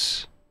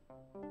house?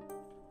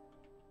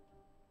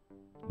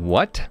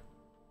 What?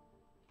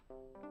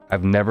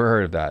 I've never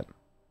heard of that.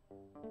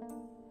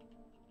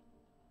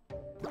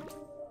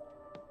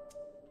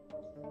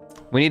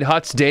 We need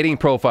Hut's dating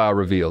profile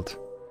revealed.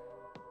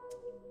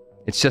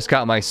 It's just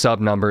got my sub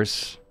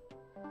numbers.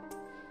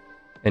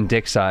 And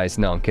dick size.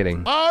 No, I'm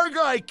kidding. Arg,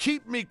 I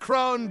keep me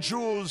crown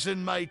jewels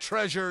in my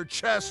treasure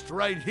chest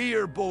right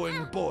here,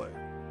 boing boy.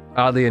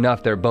 Oddly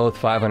enough, they're both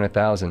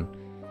 500,000.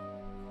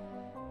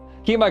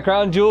 Keep my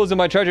crown jewels in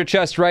my treasure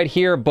chest right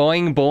here,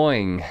 boing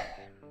boing.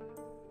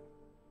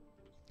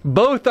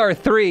 Both are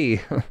 3.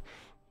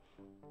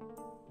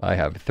 I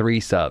have 3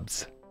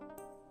 subs.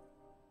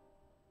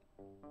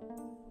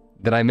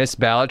 Did I miss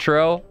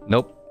Balatro?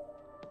 Nope.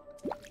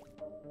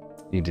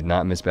 You did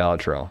not miss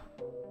Balatro.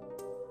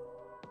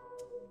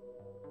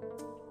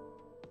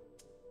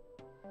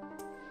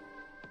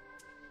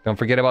 Don't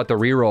forget about the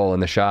reroll in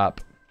the shop.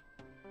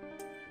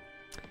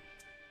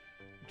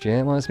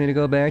 Jet wants me to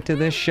go back to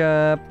the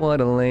shop.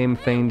 What a lame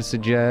thing to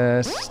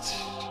suggest.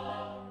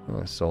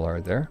 Oh, Solar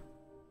there.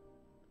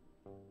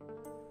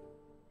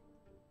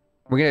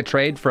 We're gonna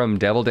trade from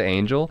Devil to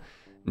Angel.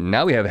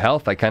 Now we have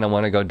health. I kind of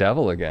want to go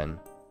Devil again.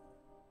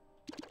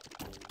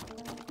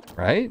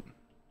 Right?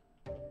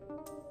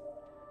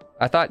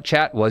 I thought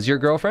Chat was your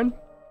girlfriend.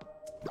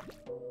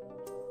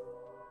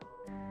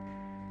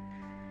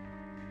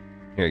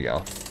 Here you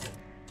go.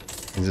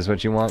 Is this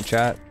what you want,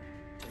 Chat?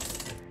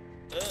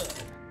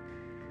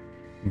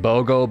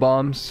 BOGO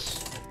bombs.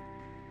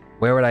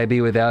 Where would I be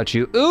without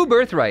you? Ooh,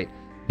 Birthright.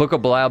 Book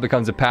of Belial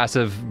becomes a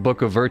passive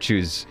Book of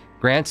Virtues.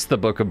 Grants the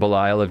Book of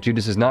Belial if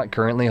Judas is not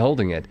currently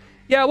holding it.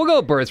 Yeah, we'll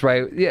go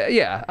Birthright.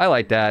 Yeah, I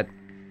like that.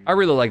 I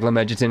really like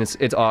Lemegeton.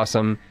 It's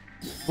awesome.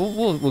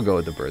 We'll go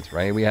with the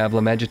Birthright. We have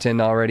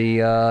Lemegeton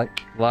already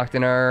locked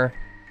in our...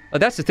 Oh,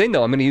 that's the thing,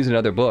 though. I'm going to use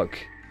another book.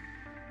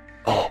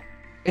 Oh,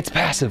 it's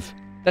passive.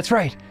 That's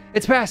right.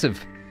 It's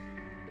passive.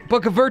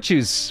 Book of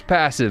Virtues,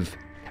 passive.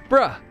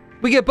 Bruh,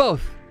 we get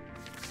both.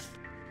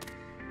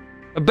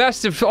 A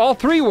best of all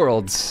 3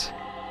 worlds.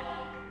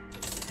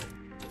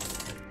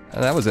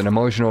 That was an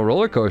emotional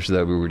roller coaster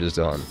that we were just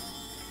on.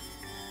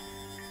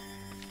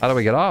 How do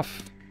we get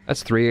off?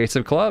 That's 3 ace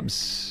of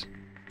clubs.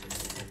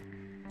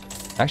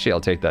 Actually,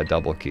 I'll take that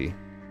double key.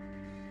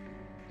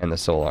 And the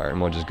Solar, and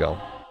we'll just go.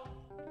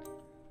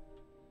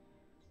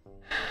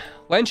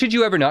 When should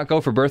you ever not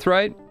go for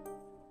Birthright?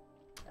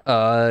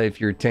 If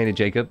you're Tainted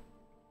Jacob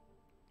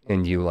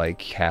and you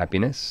like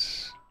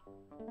happiness.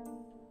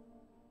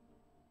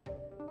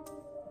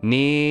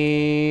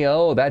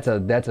 Oh, that's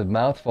a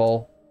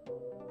mouthful.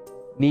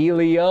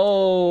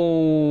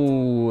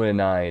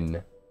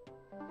 Neilio-9.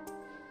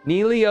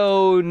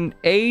 Neilio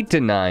 8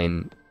 and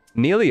 9.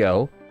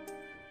 Neilio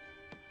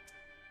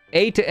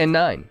 8 and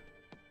 9.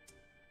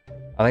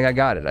 I think I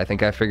got it. I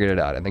think I figured it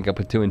out. I think I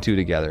put 2 and 2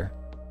 together.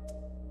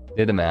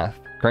 Did the math.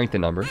 Cranked the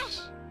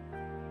numbers.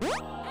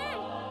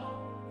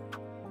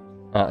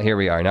 Here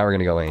we are. Now we're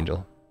gonna go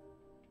Angel.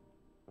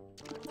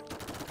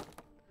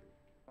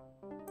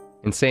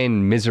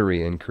 Insane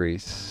misery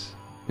increase.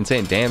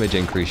 Insane damage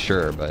increase,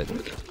 sure, but... at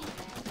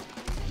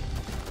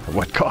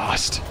what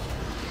cost?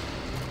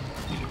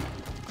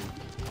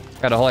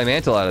 Got a Holy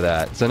Mantle out of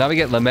that. So now we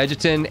get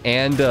Lemegeton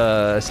and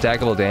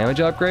stackable damage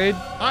upgrade.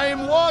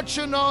 I'm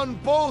watching on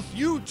both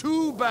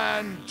YouTube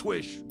and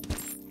Twitch.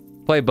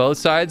 Play both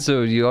sides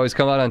so you always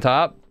come out on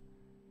top.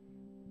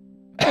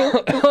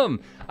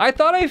 I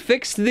thought I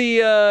fixed the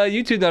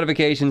YouTube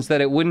notifications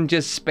that it wouldn't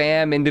just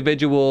spam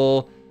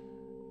individual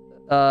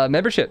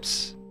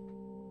memberships.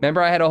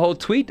 Remember I had a whole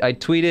tweet? I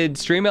tweeted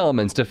Stream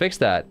Elements to fix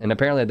that, and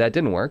apparently that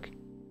didn't work.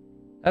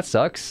 That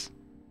sucks.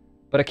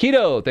 But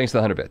Akito, thanks for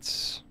the 100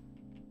 bits.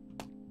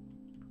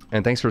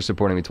 And thanks for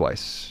supporting me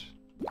twice.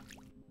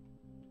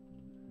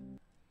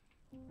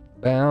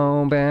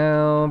 Bow,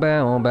 bow,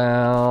 bow,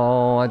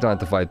 bow. I don't have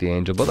to fight the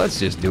angel, but let's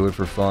just do it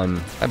for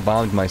fun. I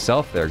bombed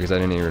myself there because I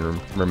didn't even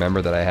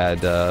remember that I had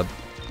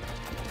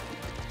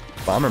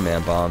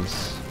Bomberman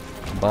bombs.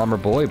 Bomber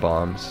Boy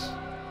bombs.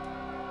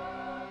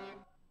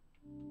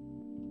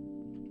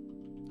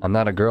 I'm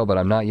not a girl, but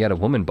I'm not yet a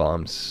woman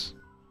bombs.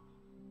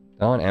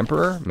 Oh, an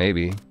emperor?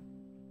 Maybe.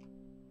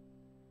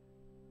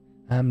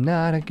 I'm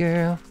not a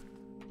girl.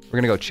 We're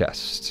gonna go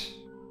chest.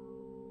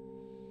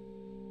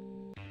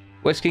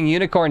 Whisking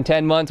Unicorn,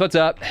 10 months, what's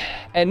up?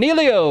 And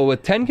Neilio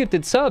with 10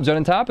 gifted subs right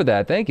on top of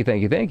that. Thank you,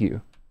 thank you, thank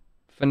you.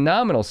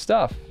 Phenomenal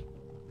stuff.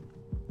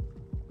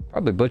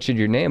 Probably butchered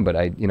your name, but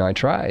I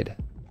tried.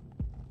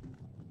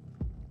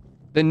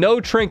 The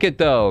no trinket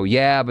though,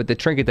 yeah, but the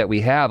trinket that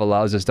we have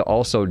allows us to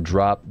also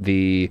drop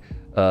the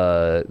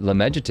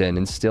Lemegeton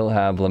and still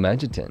have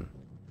Lemegeton.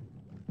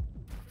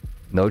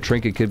 No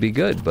trinket could be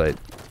good, but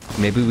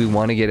maybe we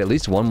want to get at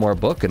least one more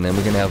book and then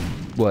we're gonna have,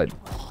 what?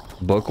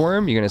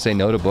 Bookworm? You're gonna say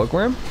no to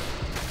Bookworm?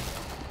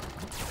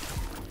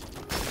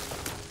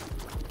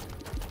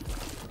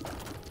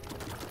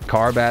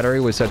 Car battery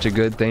was such a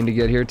good thing to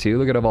get here too.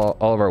 Look at all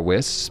of our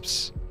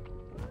wisps.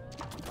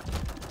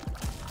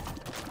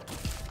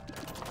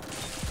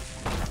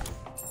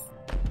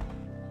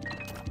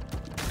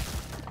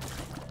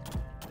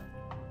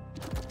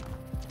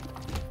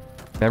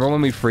 Remember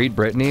when we freed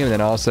Brittany and then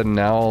all of a sudden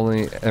now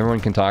only everyone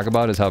can talk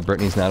about is how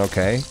Brittany's not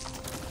okay?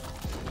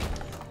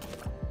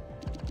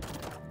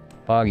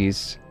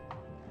 Foggies.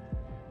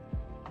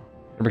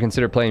 Ever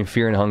consider playing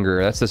Fear and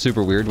Hunger? That's the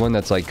super weird one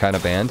that's like kind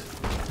of banned.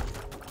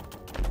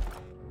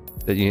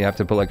 That you have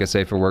to put like a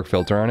safe for work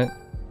filter on it.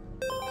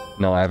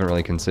 No, I haven't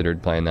really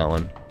considered playing that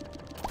one.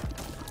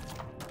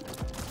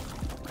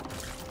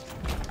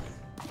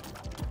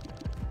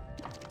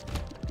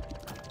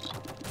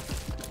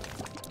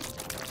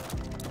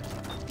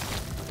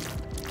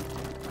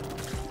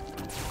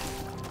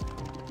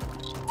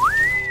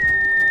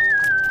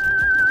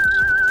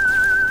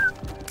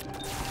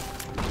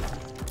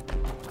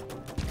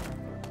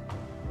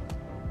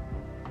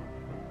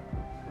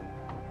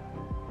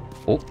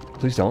 Oh,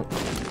 please don't.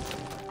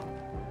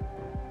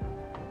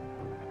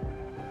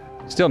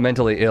 Still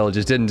mentally ill,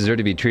 just didn't deserve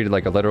to be treated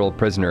like a literal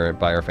prisoner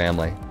by her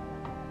family.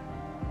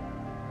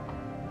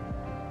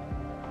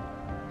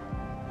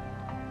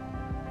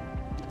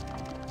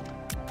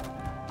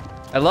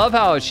 I love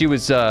how she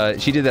was,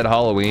 she did that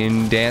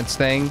Halloween dance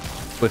thing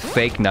with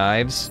fake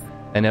knives,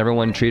 and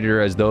everyone treated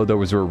her as though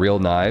those were real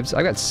knives.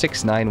 I got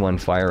 691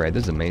 fire rate.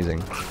 This is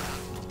amazing.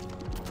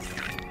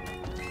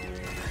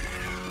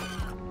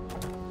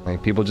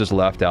 Like, people just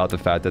left out the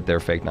fact that they're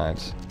fake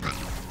knives.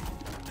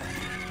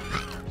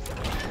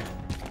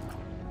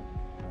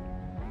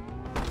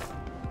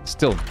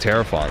 Still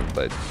terrifying,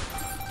 but...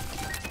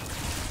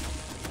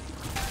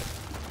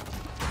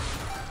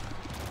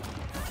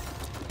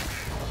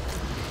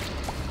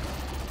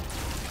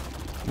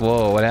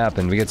 Whoa, what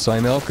happened? We get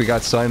soy milk? We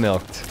got soy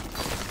milked.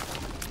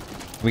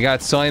 We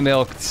got soy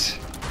milked.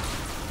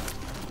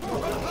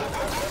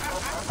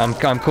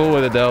 I'm cool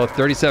with it though.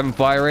 37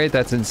 fire rate,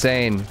 that's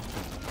insane.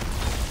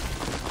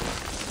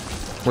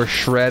 We're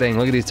shredding.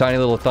 Look at these tiny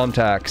little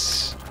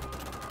thumbtacks.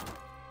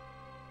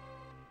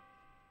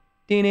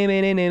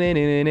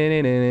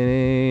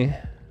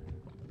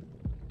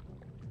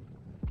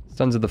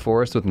 Sons of the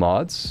Forest with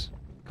mods.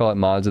 Call it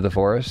Mods of the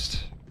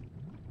Forest.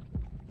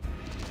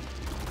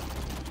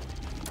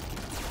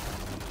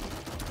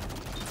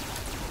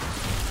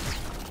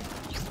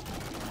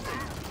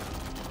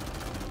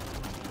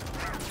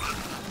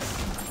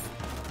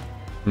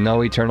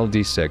 No Eternal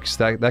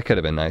D6. That could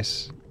have been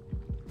nice.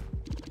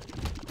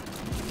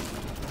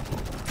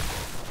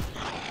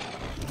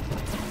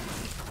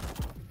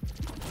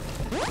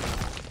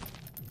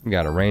 We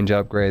got a range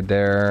upgrade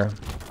there.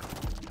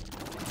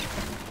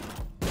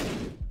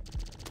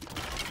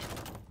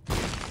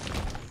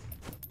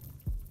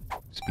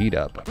 speed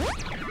up.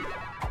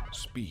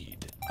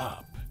 Speed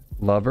up.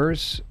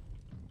 Lovers.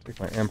 Take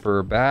my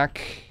Emperor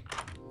back.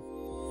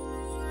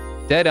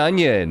 Dead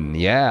Onion.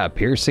 Yeah,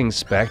 Piercing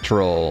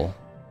Spectral.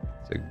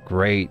 That's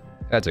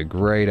a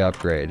great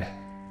upgrade.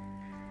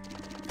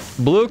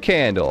 Blue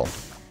Candle.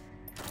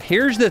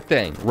 Here's the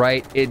thing,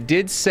 right? It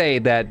did say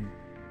that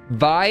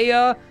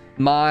via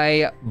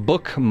my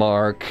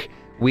bookmark,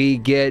 we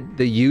get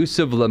the use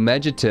of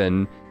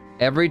Lemegeton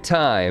every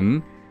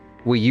time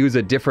we use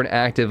a different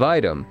active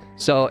item.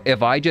 So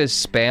if I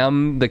just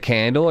spam the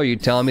candle, are you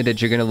telling me that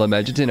you're gonna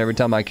Lemegeton every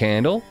time I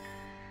candle?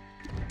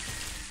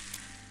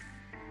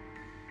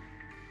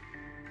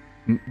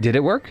 Did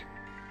it work?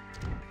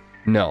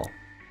 No.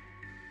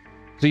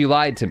 So you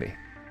lied to me.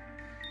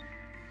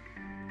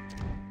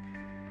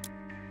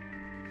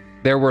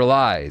 There were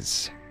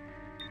lies.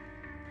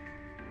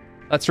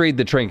 Let's read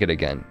the trinket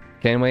again,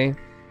 can we?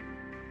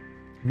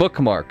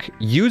 Bookmark.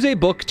 Use a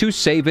book to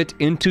save it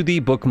into the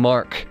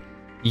bookmark.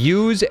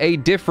 Use a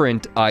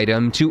different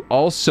item to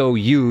also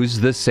use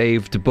the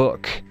saved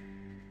book.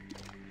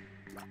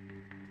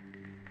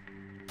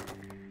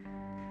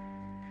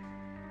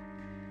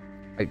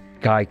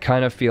 I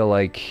kind of feel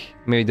like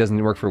maybe it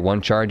doesn't work for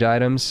one charge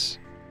items.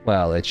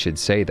 Well, it should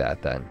say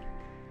that then.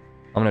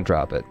 I'm gonna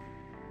drop it.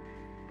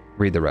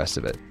 Read the rest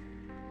of it.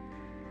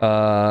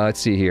 Let's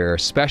see here.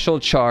 Special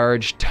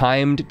charge,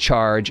 timed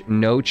charge,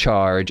 no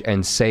charge,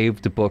 and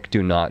saved book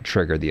do not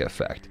trigger the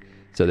effect.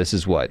 So this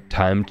is what?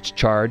 Timed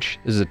charge?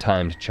 This is a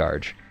timed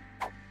charge.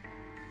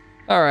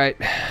 Alright,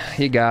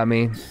 you got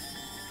me.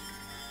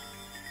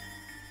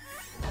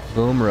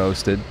 Boom,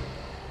 roasted.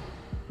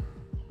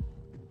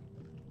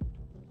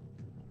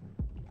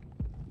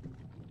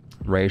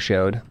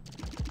 Ratioed.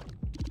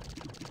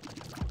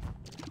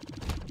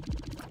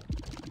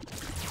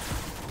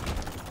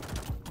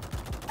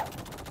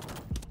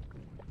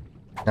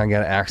 I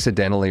got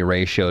accidentally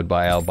ratioed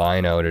by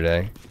Albino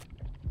today.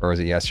 Or was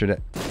it yesterday?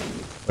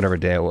 Whatever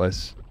day it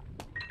was.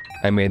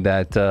 I made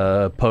that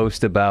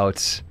post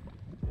about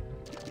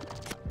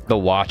the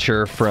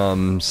Watcher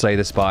from Slay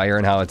the Spire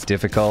and how it's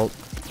difficult.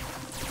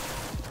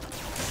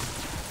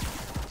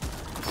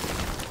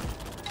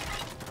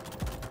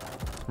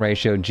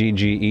 Ratio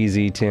GG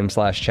easy Tim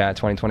 /chat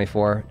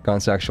 2024 gone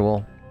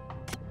sexual.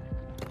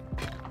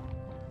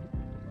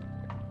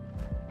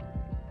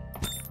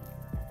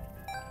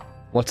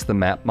 What's the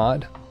map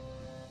mod?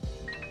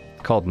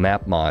 It's called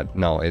map mod.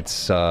 No,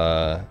 it's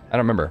I don't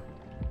remember.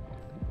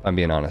 I'm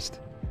being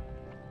honest.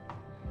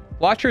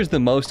 Watcher is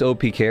the most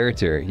OP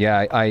character.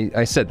 Yeah,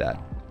 I said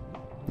that.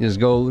 Just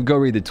go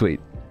read the tweet.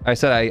 I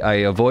said I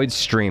avoid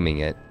streaming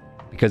it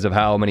because of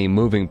how many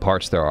moving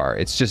parts there are.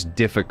 It's just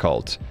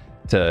difficult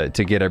to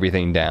get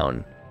everything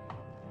down.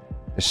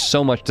 There's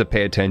so much to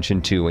pay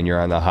attention to when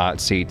you're on the hot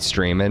seat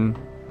streaming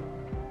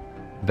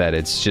that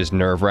it's just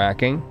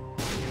nerve-wracking.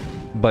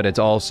 But it's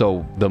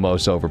also the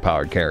most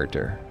overpowered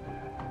character.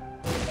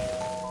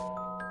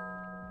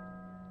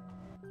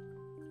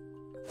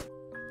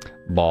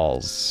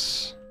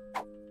 Balls.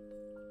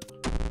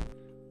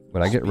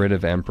 Would I get rid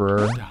of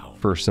Emperor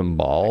for some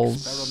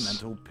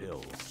balls?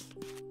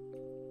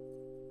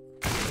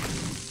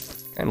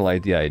 Kind of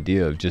like the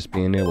idea of just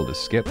being able to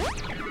skip.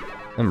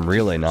 I'm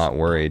really not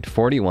worried.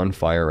 41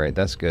 fire rate,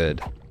 that's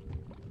good.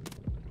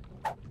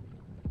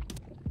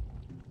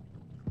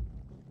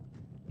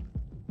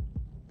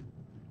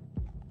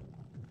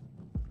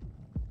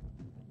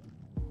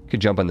 Could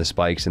jump on the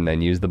spikes and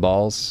then use the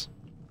balls.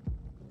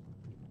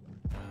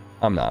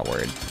 I'm not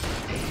worried.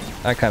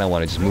 I kind of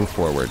want to just move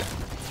forward.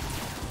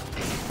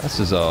 This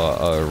is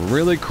a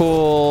really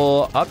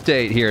cool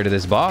update here to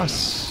this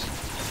boss.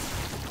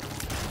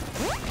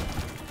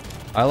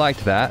 I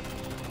liked that.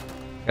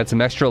 Got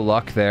some extra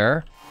luck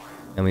there.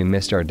 And we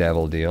missed our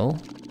devil deal.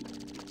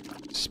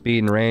 Speed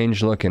and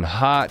range looking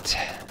hot.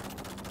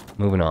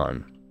 Moving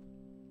on.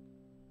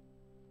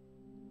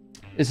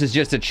 This is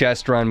just a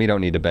chest run. We don't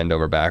need to bend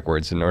over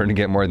backwards in order to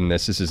get more than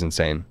this. This is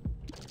insane.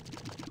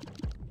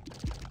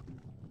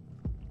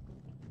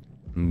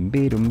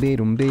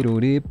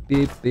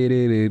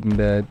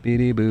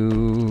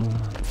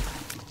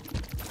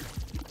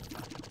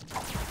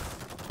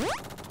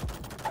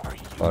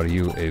 Are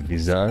you a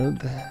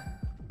wizard?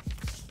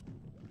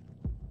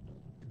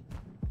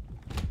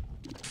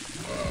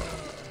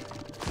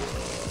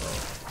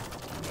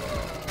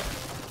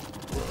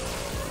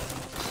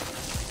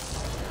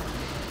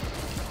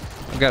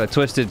 Got a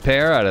twisted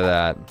pair out of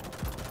that.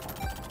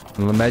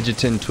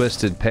 Lemegeton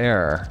twisted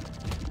pair.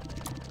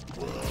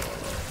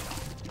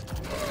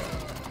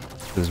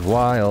 This is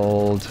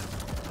wild.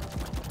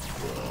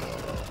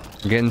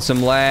 I'm getting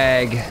some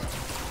lag.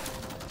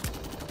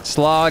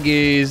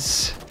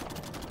 Sloggies.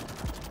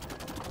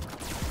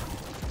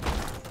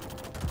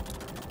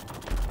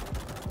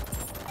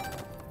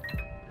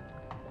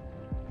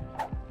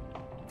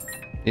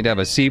 Need to have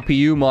a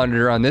CPU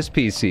monitor on this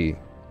PC.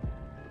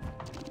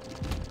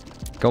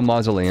 Go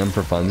Mausoleum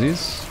for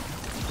funsies.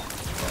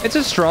 It's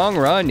a strong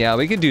run, yeah.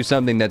 We could do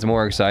something that's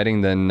more exciting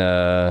than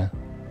the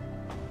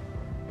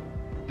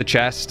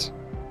chest.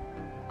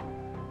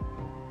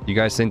 You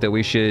guys think that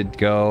we should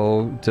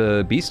go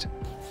to Beast?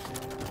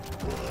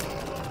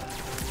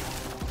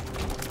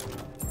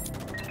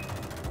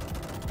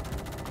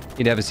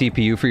 You'd have a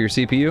CPU for your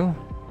CPU?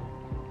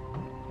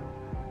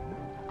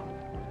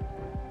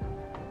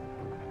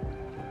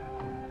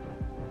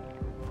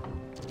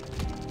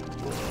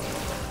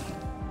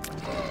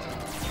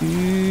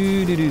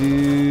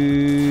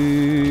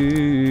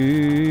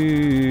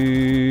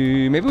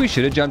 Maybe we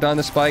should have jumped on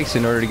the spikes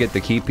in order to get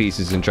the key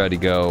pieces and try to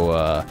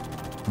go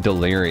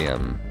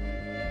Delirium.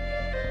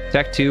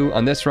 Tech 2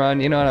 on this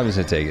run, you know what, I'm just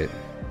gonna take it.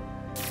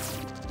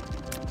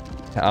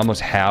 I almost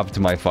halved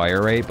my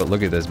fire rate, but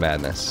look at this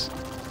madness.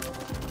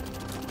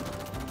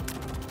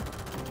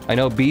 I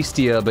know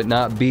Beastia, but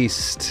not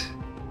Beast.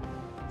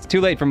 It's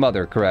too late for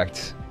Mother,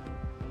 correct.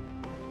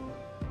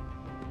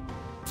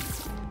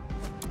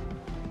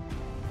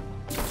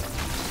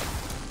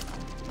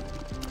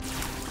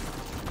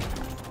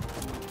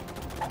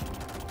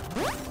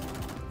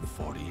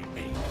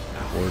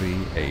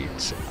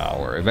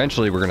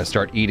 Eventually, we're gonna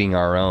start eating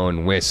our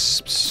own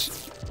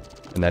wisps,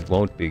 and that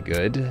won't be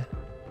good.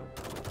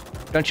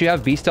 Don't you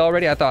have Beast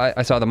already? I thought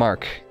I saw the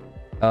mark.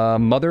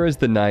 Mother is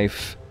the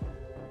knife,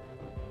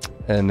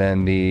 and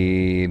then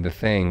the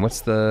thing. What's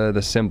the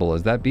symbol?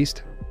 Is that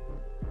Beast?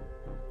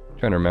 I'm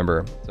trying to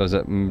remember. So is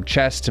it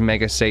chest,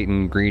 Mega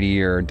Satan,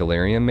 Greedy, or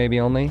Delirium?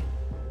 Maybe only.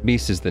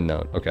 Beast is the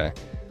note. Okay.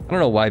 I don't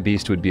know why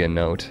Beast would be a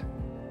note.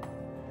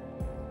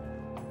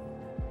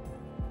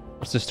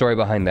 What's the story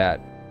behind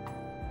that?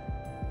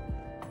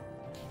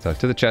 So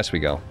to the chest we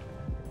go.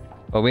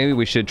 Well, maybe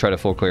we should try to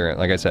full clear it,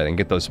 like I said, and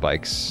get those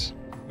spikes.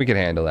 We can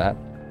handle that.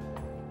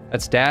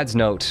 That's Dad's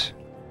note.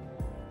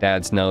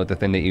 Dad's note, the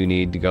thing that you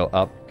need to go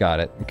up.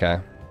 Got it, okay.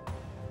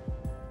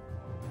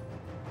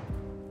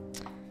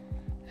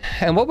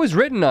 And what was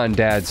written on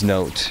Dad's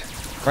note?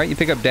 Right, you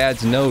pick up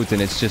Dad's note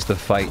and it's just the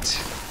fight.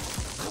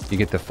 You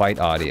get the fight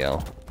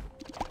audio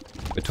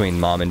between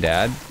Mom and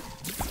Dad.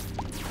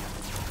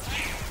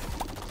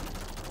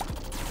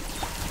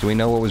 Do we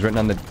know what was written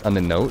on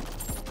the note?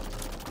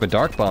 A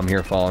dark bomb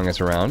here following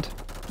us around.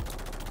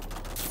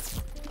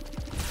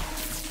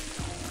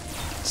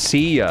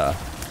 See ya.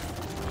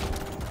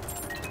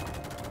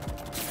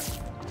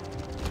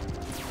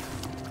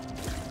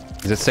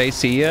 Does it say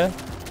see ya?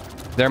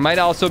 There might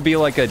also be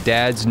like a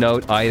Dad's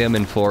note item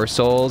in 4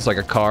 Souls, like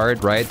a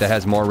card, right? That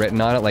has more written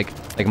on it, like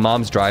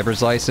Mom's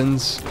driver's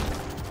license. Is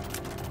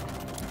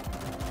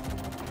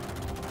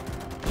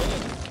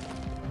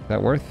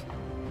that worth?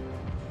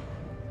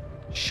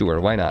 Sure,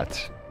 why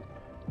not?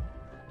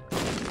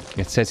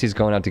 It says he's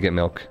going out to get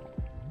milk.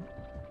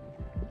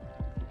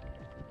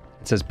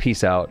 It says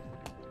peace out.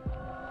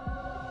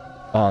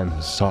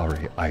 I'm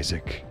sorry,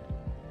 Isaac.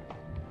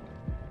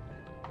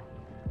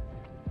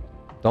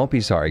 Don't be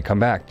sorry, come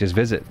back, just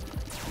visit.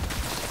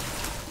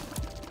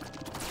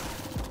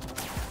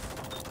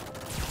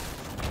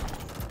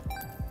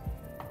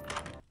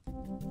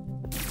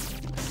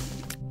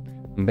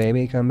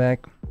 Baby, come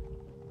back.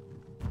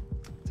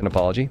 It's an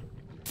apology.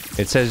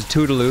 It says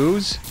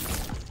toodaloos.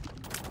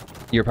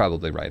 You're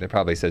probably right. It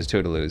probably says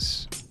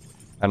toodaloos.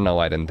 I don't know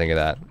why I didn't think of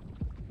that.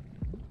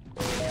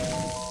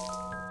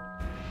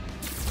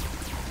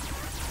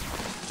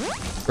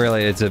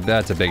 Really,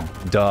 that's a big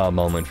duh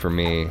moment for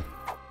me.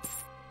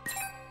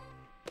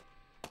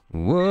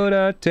 Would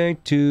I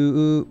take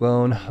 2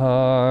 bone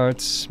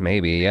hearts?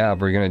 Maybe, yeah.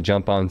 We're gonna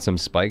jump on some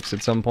spikes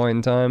at some point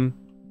in time.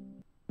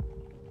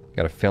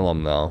 Gotta fill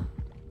them though.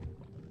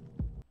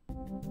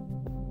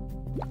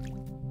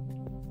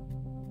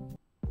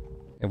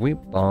 Have we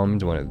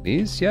bombed one of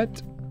these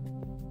yet?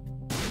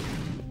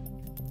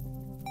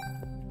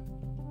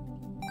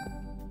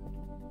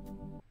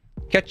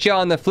 Catch ya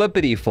on the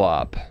flippity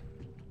flop.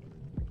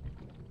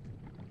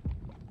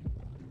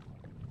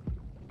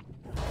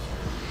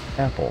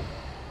 Apple.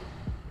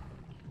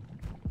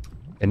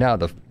 And now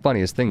the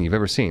funniest thing you've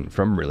ever seen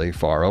from really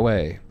far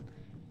away.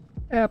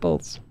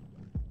 Apples.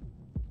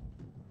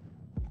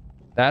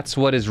 That's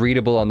what is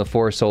readable on the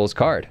 4 Souls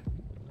card.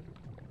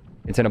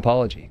 It's an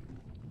apology.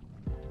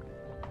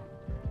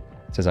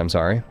 It says, I'm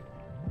sorry.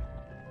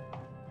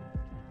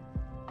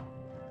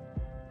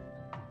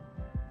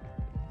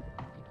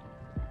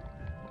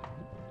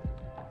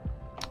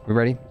 We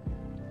ready?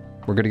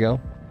 We're good to go?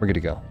 We're good to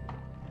go.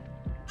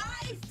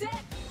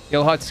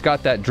 Yo, Hut's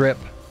got that drip.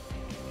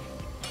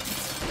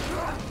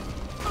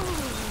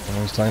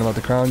 I was talking about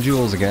the crown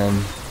jewels again.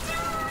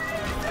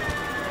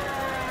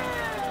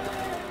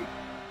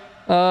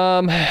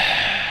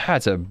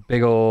 That's a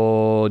big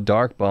old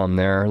dark bomb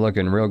there,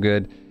 looking real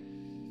good.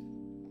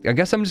 I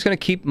guess I'm just gonna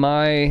keep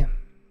my...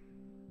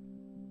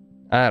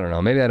 I don't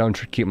know, maybe I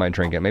don't keep my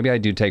trinket. Maybe I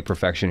do take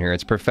perfection here.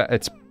 It's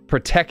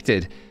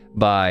protected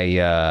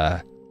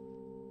by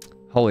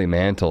Holy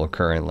Mantle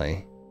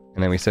currently.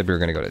 And then we said we were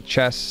gonna go to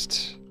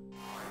chest.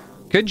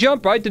 Could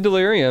jump right to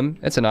Delirium.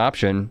 It's an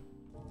option.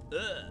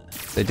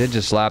 They did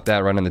just slap that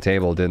right on the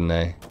table, didn't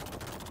they?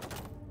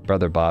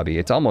 Brother Bobby.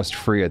 It's almost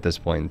free at this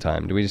point in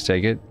time. Do we just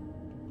take it?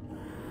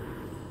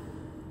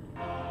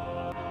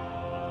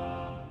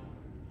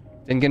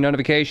 Didn't get a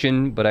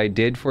notification, but I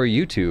did for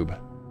YouTube.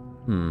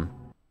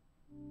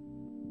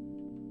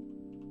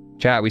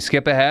 Chat, we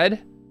skip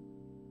ahead?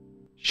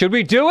 Should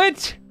we do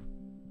it?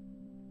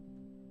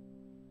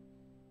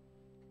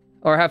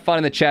 Or have fun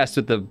in the chest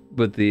with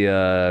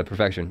the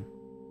perfection?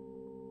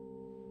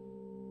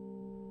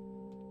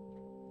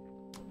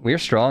 We're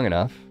strong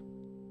enough.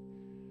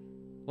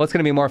 Well, it's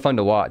gonna be more fun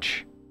to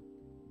watch.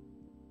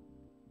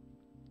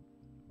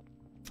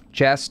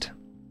 Chest.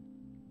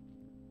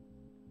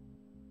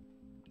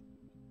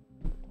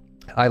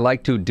 I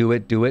like to do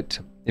it.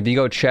 If you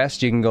go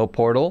chest, you can go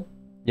portal.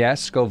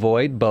 Yes, go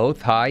void,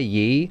 both. Hi,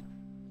 ye.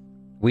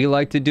 We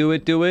like to do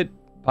it.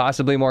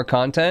 Possibly more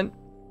content.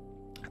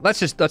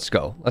 Let's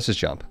go. Let's just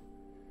jump.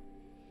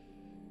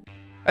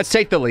 Let's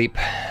take the leap.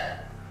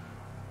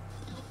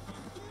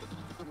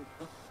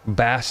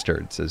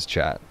 Bastard, says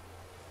chat.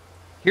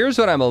 Here's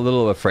what I'm a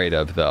little afraid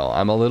of, though.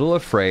 I'm a little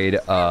afraid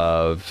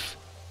of...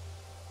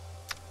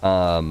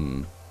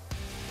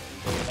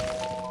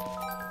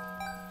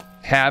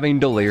 having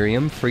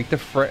delirium freak the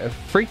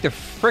freak the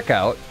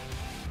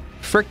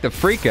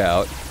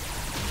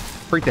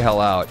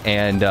hell out,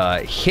 and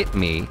hit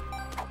me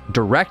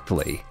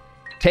directly,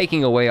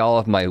 taking away all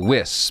of my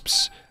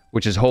wisps,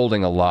 which is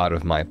holding a lot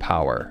of my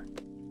power.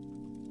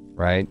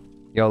 Right?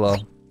 YOLO.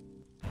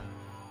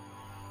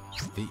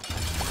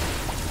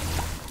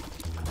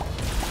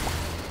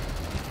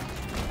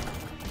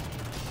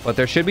 But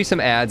there should be some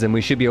ads, and we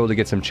should be able to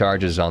get some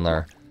charges on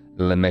our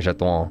Le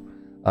Méjaton.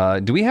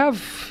 Do we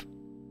have...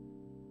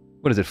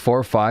 what is it, 4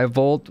 or 5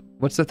 volt?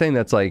 What's the thing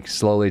that's like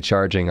slowly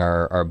charging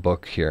our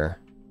book here?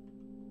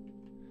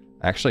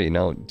 Actually,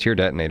 no, tier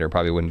detonator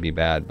probably wouldn't be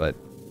bad, but...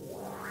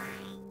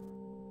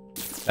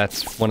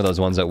 that's one of those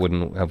ones that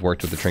wouldn't have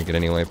worked with the trinket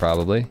anyway,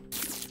 probably.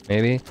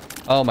 Maybe?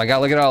 Oh my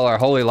god, look at all our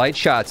holy light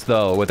shots,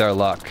 though, with our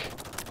luck.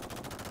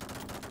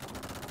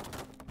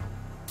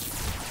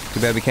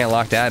 Too bad we can't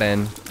lock that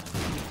in.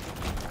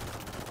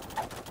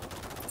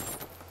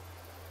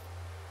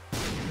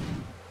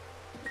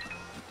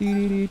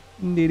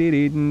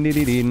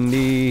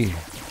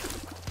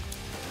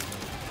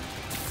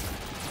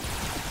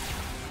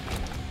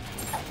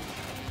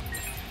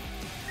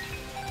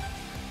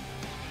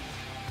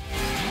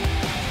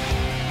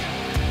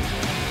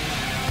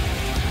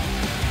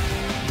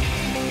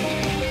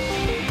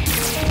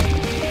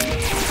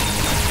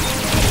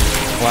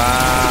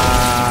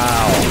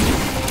 Wow.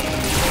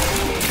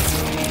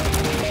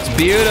 It's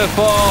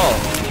beautiful.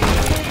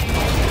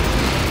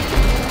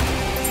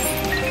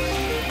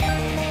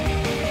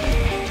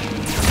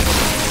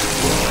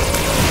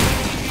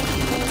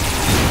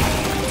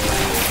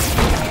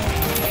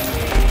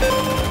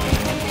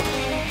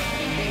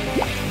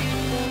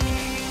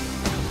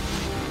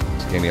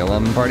 Give me a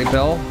lemon party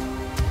pill.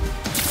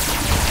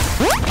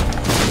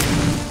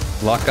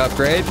 Luck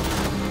upgrade.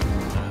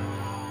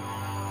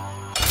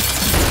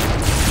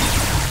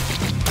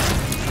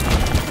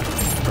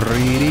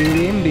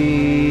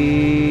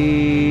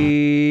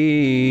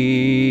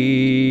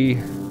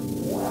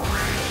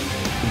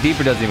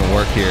 Deeper doesn't even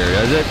work here,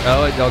 does it?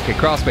 Oh, okay,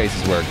 crawl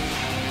spaces work.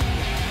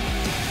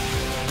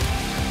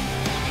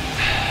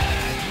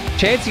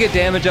 Chance to get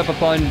damage up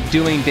upon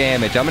doing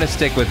damage. I'm gonna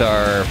stick with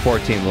our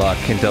 14 luck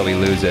until we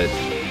lose it.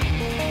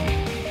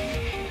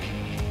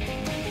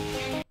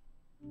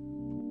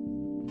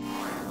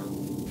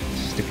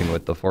 Sticking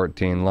with the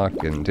 14 luck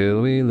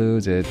until we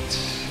lose it.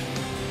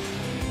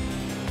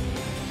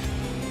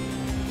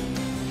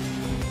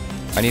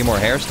 I need more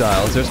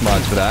hairstyles. There's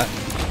mods for that.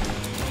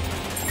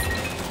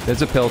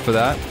 There's a pill for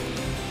that.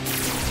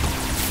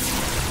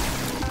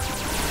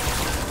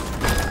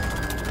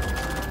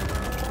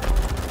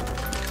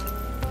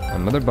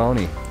 Another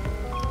bony.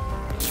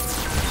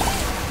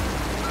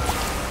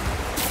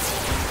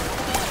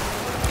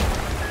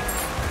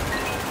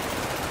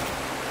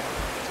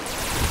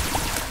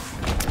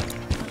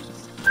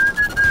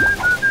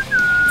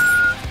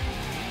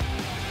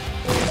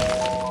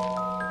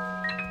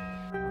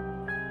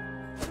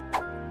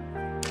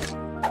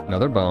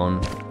 Another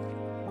bone.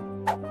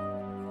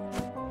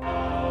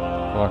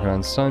 Walking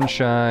on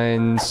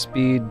sunshine,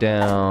 speed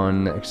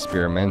down,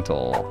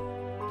 experimental.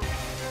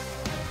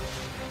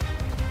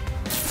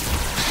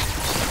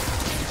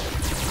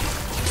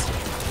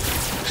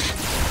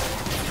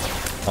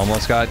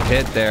 Almost got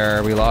hit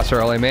there. We lost our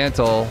early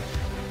mantle.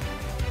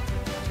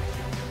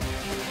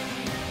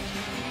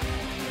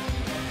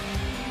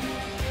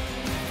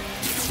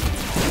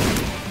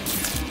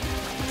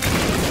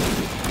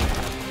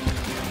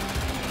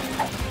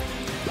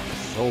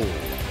 Soul,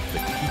 the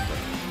keeper.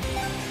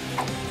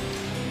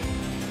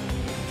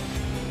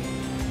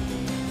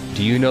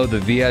 Do you know the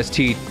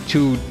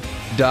VST2.x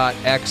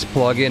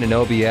plugin in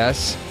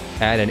OBS?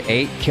 Add an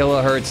 8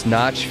 kilohertz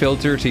notch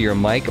filter to your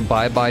mic.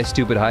 Bye-bye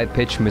stupid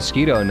high-pitched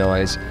mosquito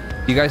noise.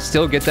 You guys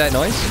still get that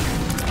noise?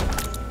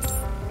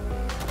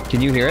 Can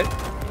you hear it?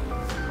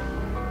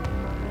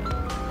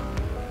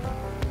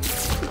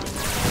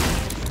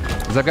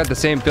 Because I've got the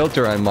same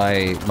filter on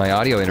my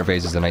audio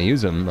interfaces and I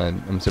use them.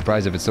 I'm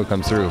surprised if it still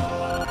comes through.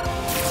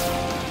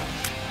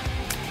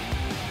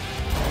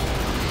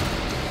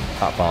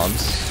 Hot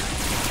bombs.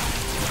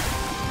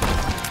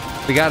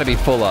 We gotta be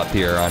full up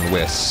here on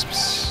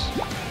wisps.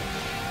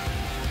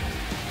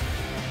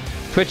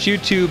 Twitch,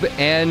 YouTube,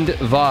 and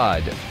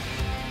VOD.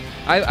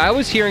 I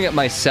was hearing it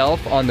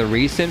myself on the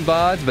recent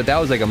VODs, but that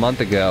was like a month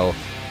ago.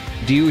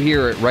 Do you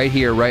hear it right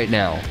here, right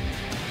now?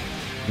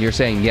 You're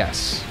saying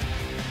yes.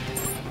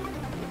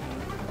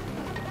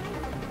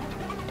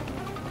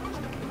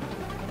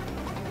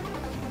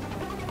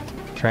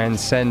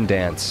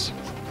 Transcendence.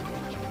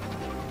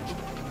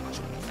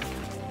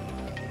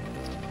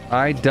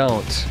 I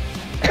don't.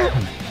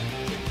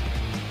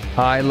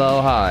 High,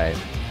 low, high.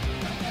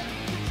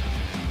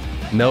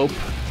 Nope.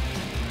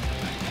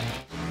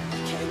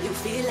 Can you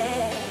feel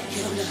it?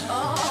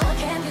 Oh,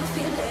 can you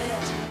feel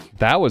it?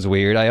 That was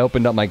weird. I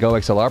opened up my Go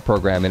XLR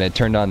program and it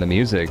turned on the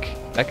music.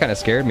 That kind of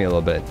scared me a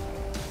little bit.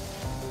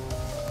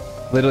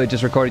 Literally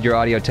just recorded your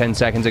audio 10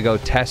 seconds ago.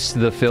 Test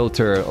the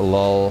filter,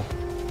 lol.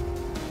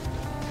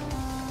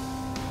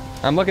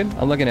 I'm looking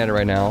at it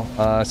right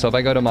now. So if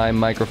I go to my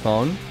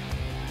microphone,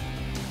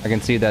 I can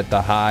see that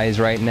the highs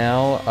right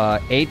now,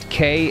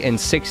 8K and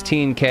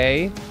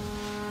 16K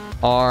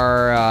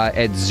are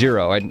at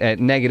 0, at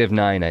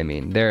 -9, I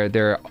mean.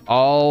 They're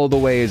all the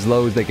way as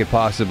low as they could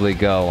possibly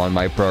go on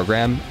my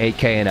program,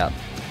 8K and up.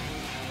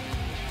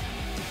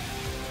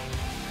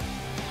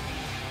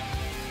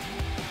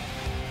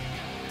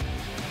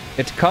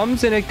 It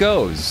comes and it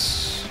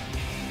goes.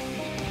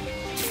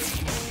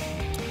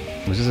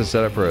 Was this a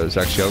setup for a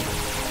sex joke?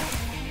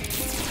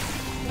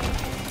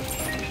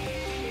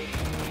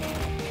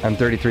 I'm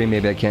 33,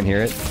 maybe I can't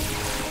hear it.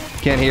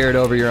 Can't hear it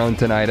over your own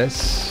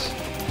tinnitus.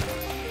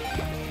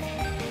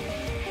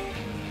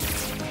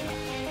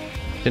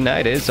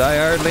 Tinnitus, I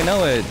hardly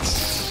know it.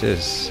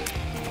 Just...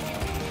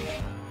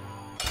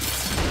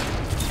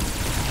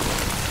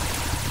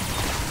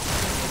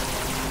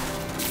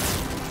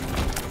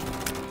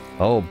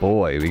 Oh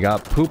boy, we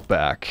got poop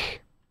back.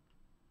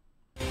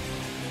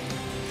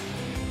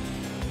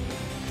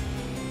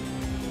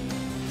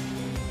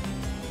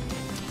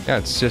 Yeah,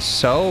 it's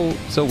just so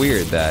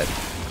weird that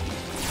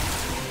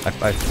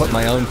I put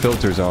my own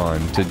filters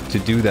on to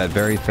do that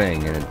very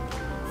thing, and it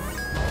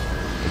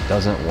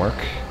doesn't work.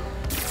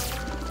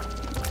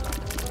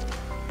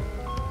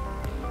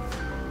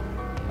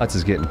 Us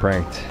is getting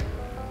pranked.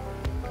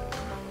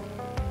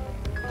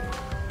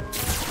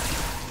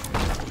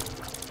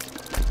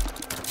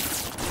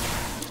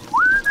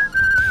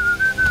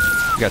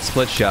 Got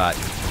split shot.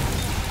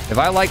 If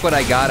I like what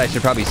I got, I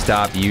should probably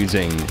stop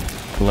using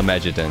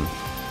Lamegedon.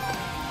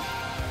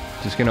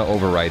 Just gonna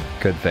overwrite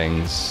good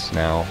things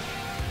now.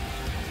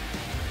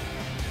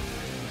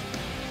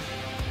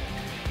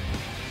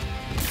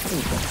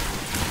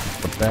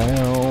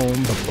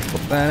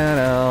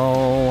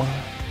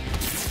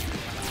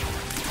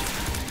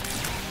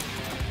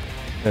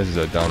 This is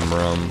a dumb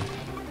room.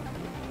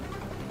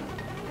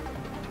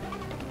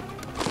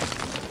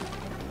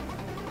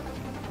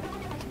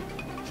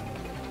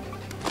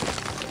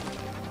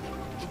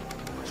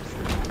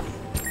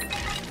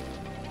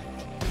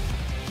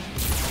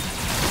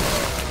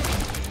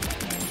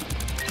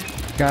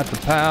 Got the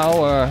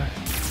power.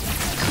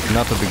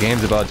 Enough of the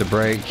game's about to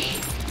break.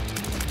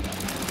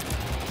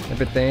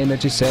 Everything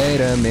that you say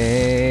to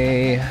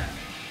me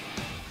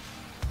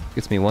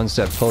gets me one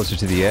step closer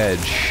to the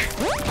edge.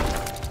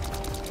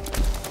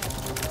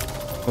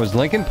 Was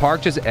Linkin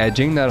Park just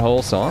edging that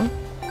whole song?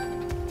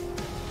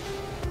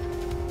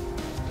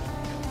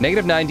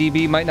 -9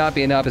 dB might not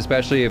be enough,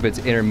 especially if its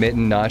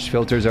intermittent notch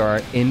filters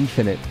are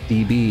infinite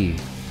dB.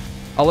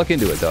 I'll look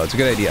into it though, it's a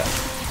good idea.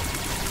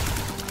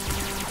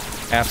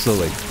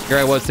 Absolutely. Here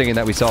I was thinking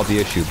that we solved the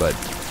issue, but...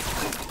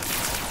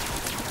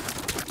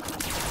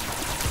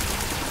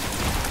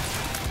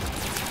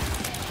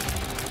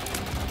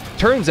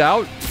 Turns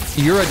out,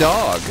 you're a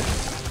dog.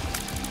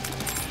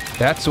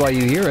 That's why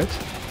you hear it.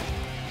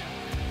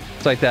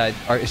 It's like that.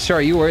 Sure,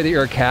 are you worried that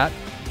you're a cat?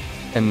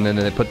 And then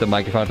they put the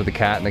microphone to the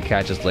cat, and the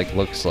cat just, like,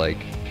 looks like...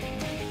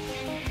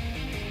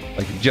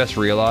 Like, just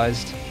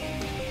realized.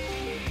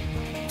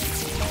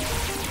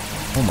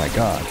 Oh my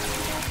god.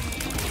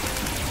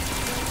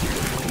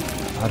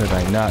 How did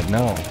I not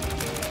know?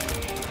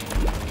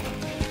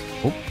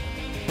 Oh.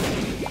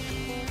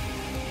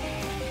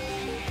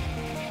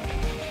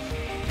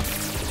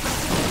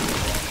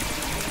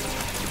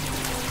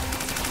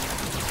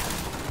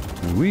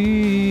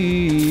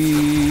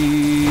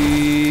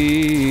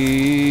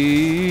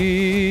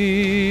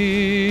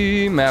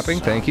 Mapping,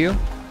 thank you.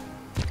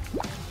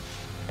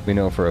 We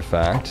know for a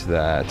fact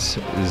that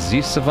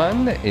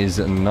Z7 is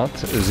not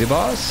the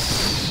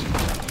boss.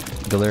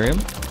 Delirium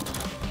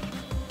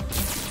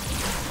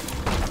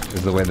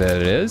is the way that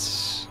it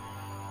is.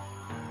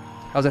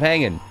 How's it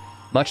hanging?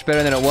 Much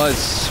better than it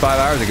was 5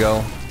 hours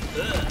ago.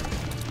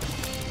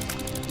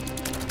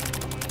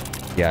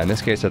 Yeah, in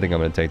this case, I think I'm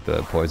going to take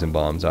the poison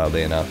bombs,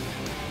 oddly enough.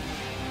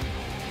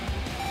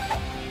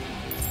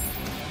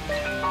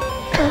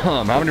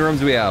 How many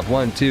rooms do we have?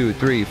 1, 2,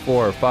 3,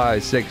 4,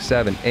 5, 6,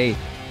 7, 8,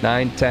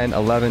 9, 10,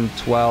 11,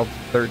 12,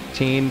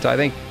 13. So I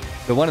think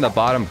the one at the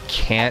bottom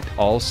can't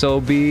also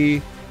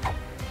be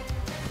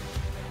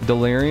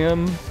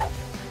Delirium.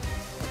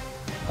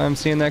 If I'm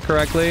seeing that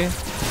correctly.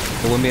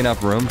 There wouldn't be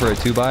enough room for a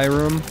 2x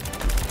room.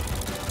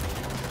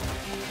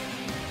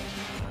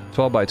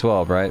 12 by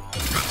 12, right?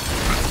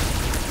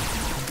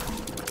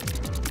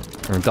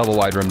 Or a double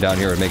wide room down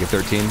here would make it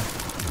 13.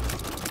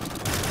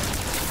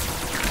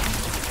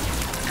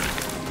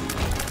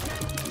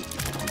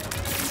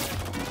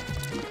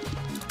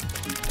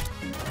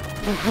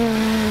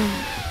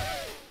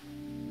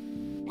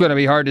 Gonna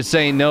be hard to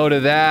say no to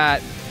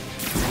that.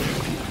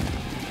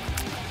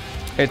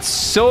 It's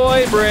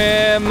Soy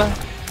Brim.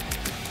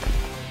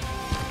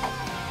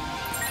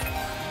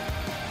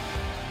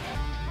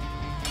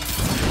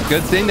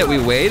 Good thing that we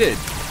waited.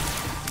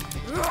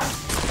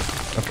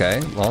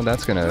 Okay, well,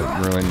 that's gonna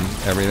ruin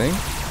everything.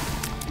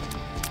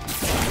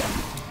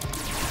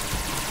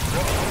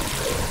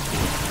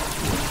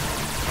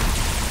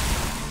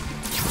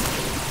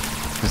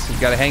 Just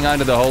gotta hang on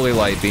to the holy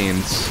light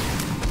beams.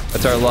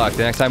 That's our luck.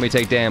 The next time we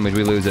take damage,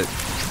 we lose it.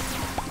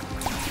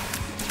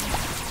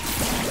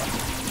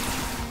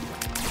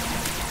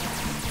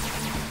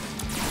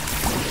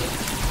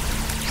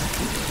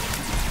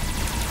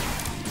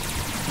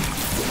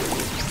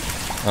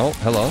 Oh,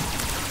 hello.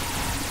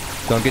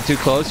 Don't get too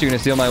close, you're gonna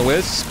steal my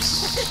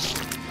wisps.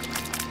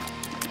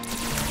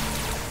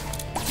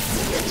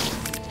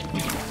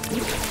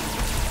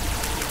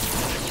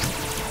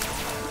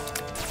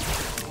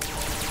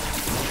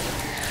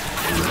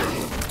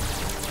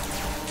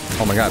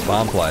 Oh my god,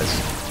 bomb flies.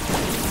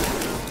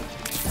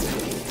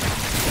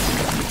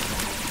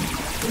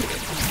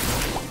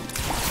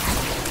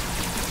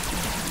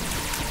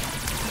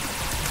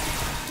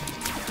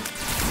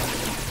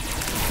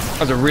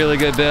 That was a really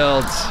good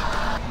build.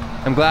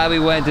 I'm glad we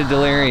went to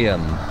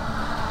Delirium.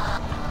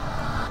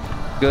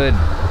 Good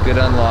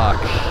unlock.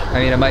 I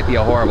mean, it might be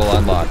a horrible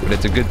unlock, but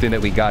it's a good thing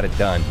that we got it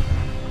done.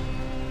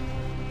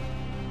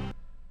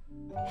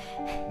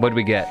 What'd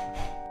we get?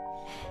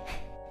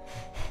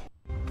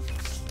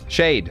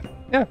 Shade.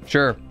 Yeah,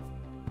 sure.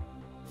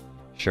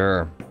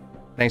 Sure.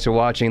 Thanks for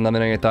watching. Let me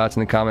know your thoughts in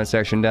the comment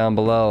section down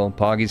below.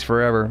 Poggies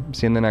forever.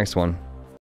 See you in the next one.